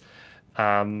 is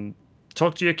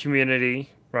talk to your community,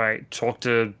 right? Talk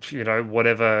to,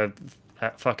 whatever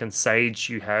fucking sage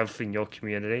you have in your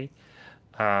community.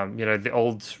 The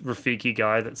old Rafiki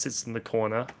guy that sits in the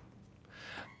corner,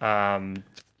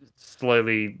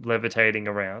 slowly levitating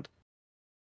around.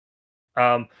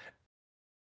 And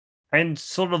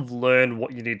sort of learn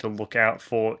what you need to look out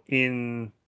for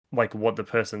in like what the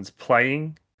person's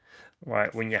playing,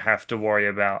 right? When you have to worry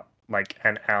about like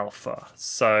an alpha.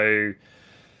 So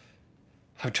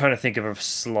I'm trying to think of a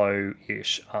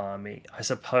slow-ish army. I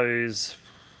suppose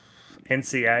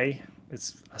NCA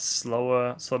is a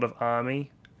slower sort of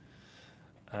army.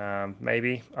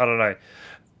 Maybe. I don't know.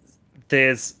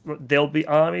 There'll be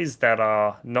armies that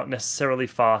are not necessarily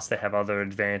fast. They have other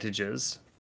advantages.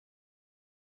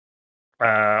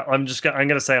 I'm going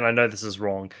to say, and I know this is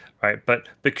wrong, right? But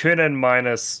Bakunin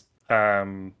minus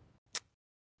the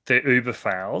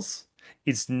Uberfowls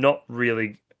is not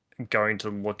really going to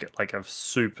look at like a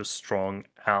super strong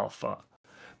alpha.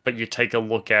 But you take a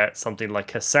look at something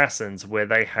like Assassins, where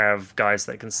they have guys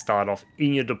that can start off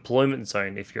in your deployment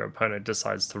zone if your opponent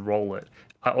decides to roll it,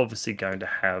 are obviously going to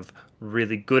have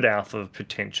really good alpha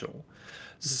potential.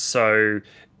 So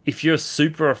if you're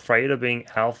super afraid of being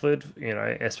alphaed,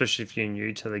 especially if you're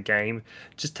new to the game,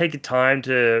 just take the time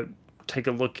to take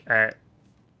a look at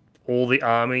all the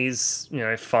armies,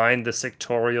 find the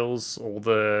sectorials,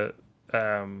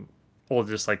 or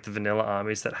just like the vanilla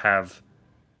armies that have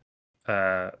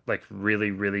like really,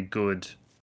 really good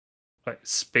like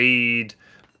speed,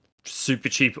 super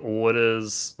cheap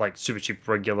orders, like super cheap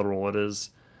regular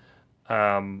orders,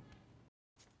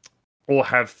 or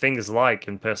have things like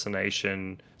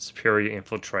impersonation, superior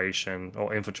infiltration,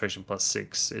 or infiltration plus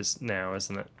 6 is now,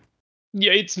 isn't it?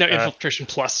 Yeah, it's now infiltration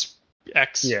plus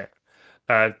X. Yeah.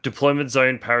 Deployment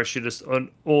zone, parachutist, and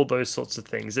all those sorts of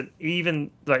things. And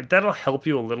even like that'll help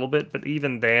you a little bit, but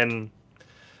even then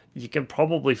you can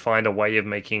probably find a way of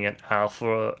making an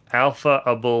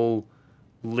alpha-able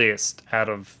list out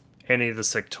of any of the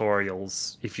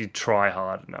sectorials if you try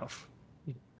hard enough.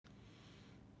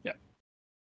 Yeah.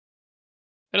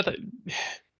 And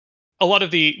a lot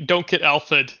of the don't get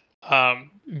alpha'd,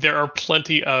 there are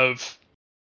plenty of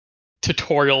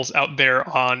tutorials out there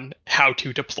on how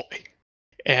to deploy.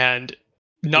 And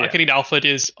not getting alpha'd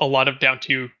is a lot of down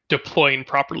to deploying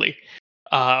properly.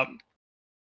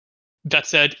 That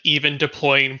said, even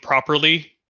deploying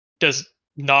properly does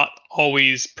not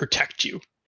always protect you.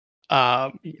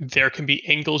 There can be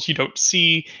angles you don't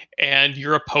see, and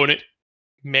your opponent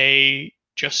may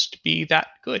just be that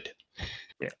good.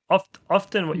 Yeah,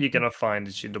 often what you're going to find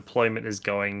is your deployment is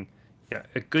going,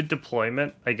 a good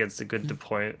deployment against a good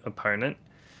opponent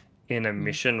in a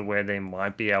mission where they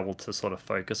might be able to sort of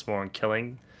focus more on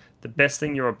killing. The best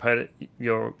thing your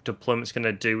deployment's going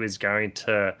to do is going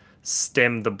to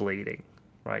stem the bleeding,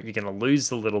 right? You're going to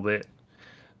lose a little bit,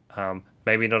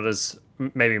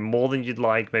 maybe more than you'd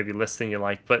like, maybe less than you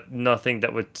like, but nothing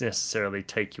that would necessarily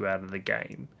take you out of the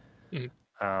game.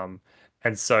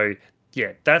 And so,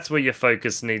 that's where your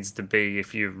focus needs to be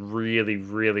if you're really,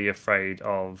 really afraid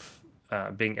of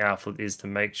being alpha, is to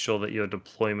make sure that your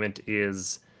deployment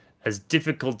is as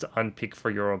difficult to unpick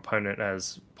for your opponent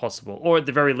as possible, or at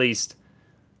the very least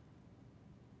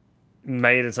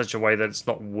made in such a way that it's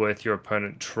not worth your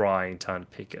opponent trying to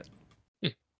unpick it.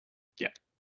 Yeah.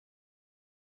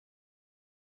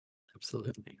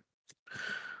 Absolutely.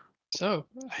 So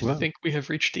I think we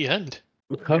have reached the end.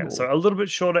 Yeah, so a little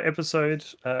bit shorter episode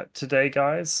today,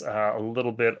 guys. A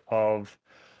little bit of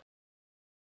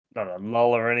not a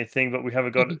lull or anything, but we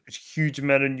haven't got a huge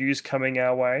amount of news coming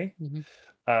our way.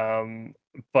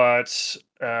 But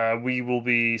we will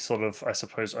be sort of, I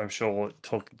suppose, I'm sure,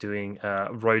 doing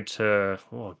Road to,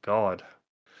 oh God,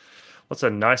 what's a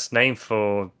nice name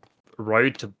for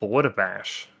Road to Border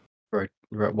Bash?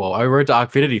 Well, I rode to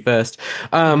Arkfinity first.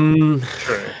 True.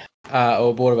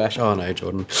 Or Border Bash. Oh no,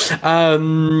 Jordan. So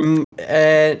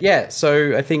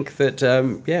I think that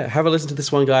have a listen to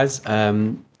this one, guys.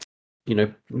 Throw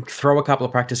a couple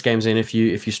of practice games in if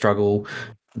you struggle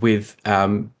with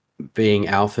being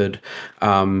alpha'd,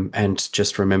 and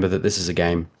just remember that this is a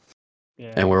game,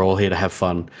 and we're all here to have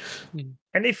fun.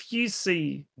 And if you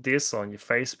see this on your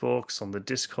Facebooks, on the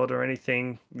Discord or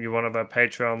anything, you're one of our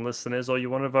Patreon listeners or you're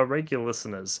one of our regular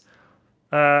listeners,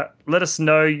 let us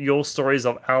know your stories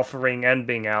of alphaing and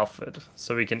being alpha'd,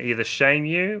 so we can either shame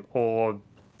you or,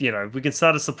 we can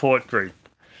start a support group.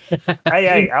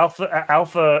 Hey,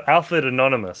 Alpha'd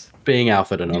Anonymous. Being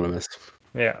Alpha'd Anonymous.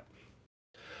 Yeah.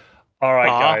 All right,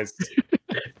 guys.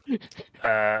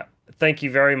 Thank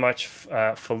you very much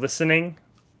for listening.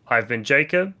 I've been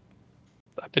Jacob.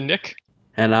 I've been Nick.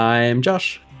 And I'm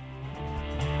Josh.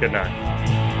 Good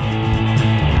night.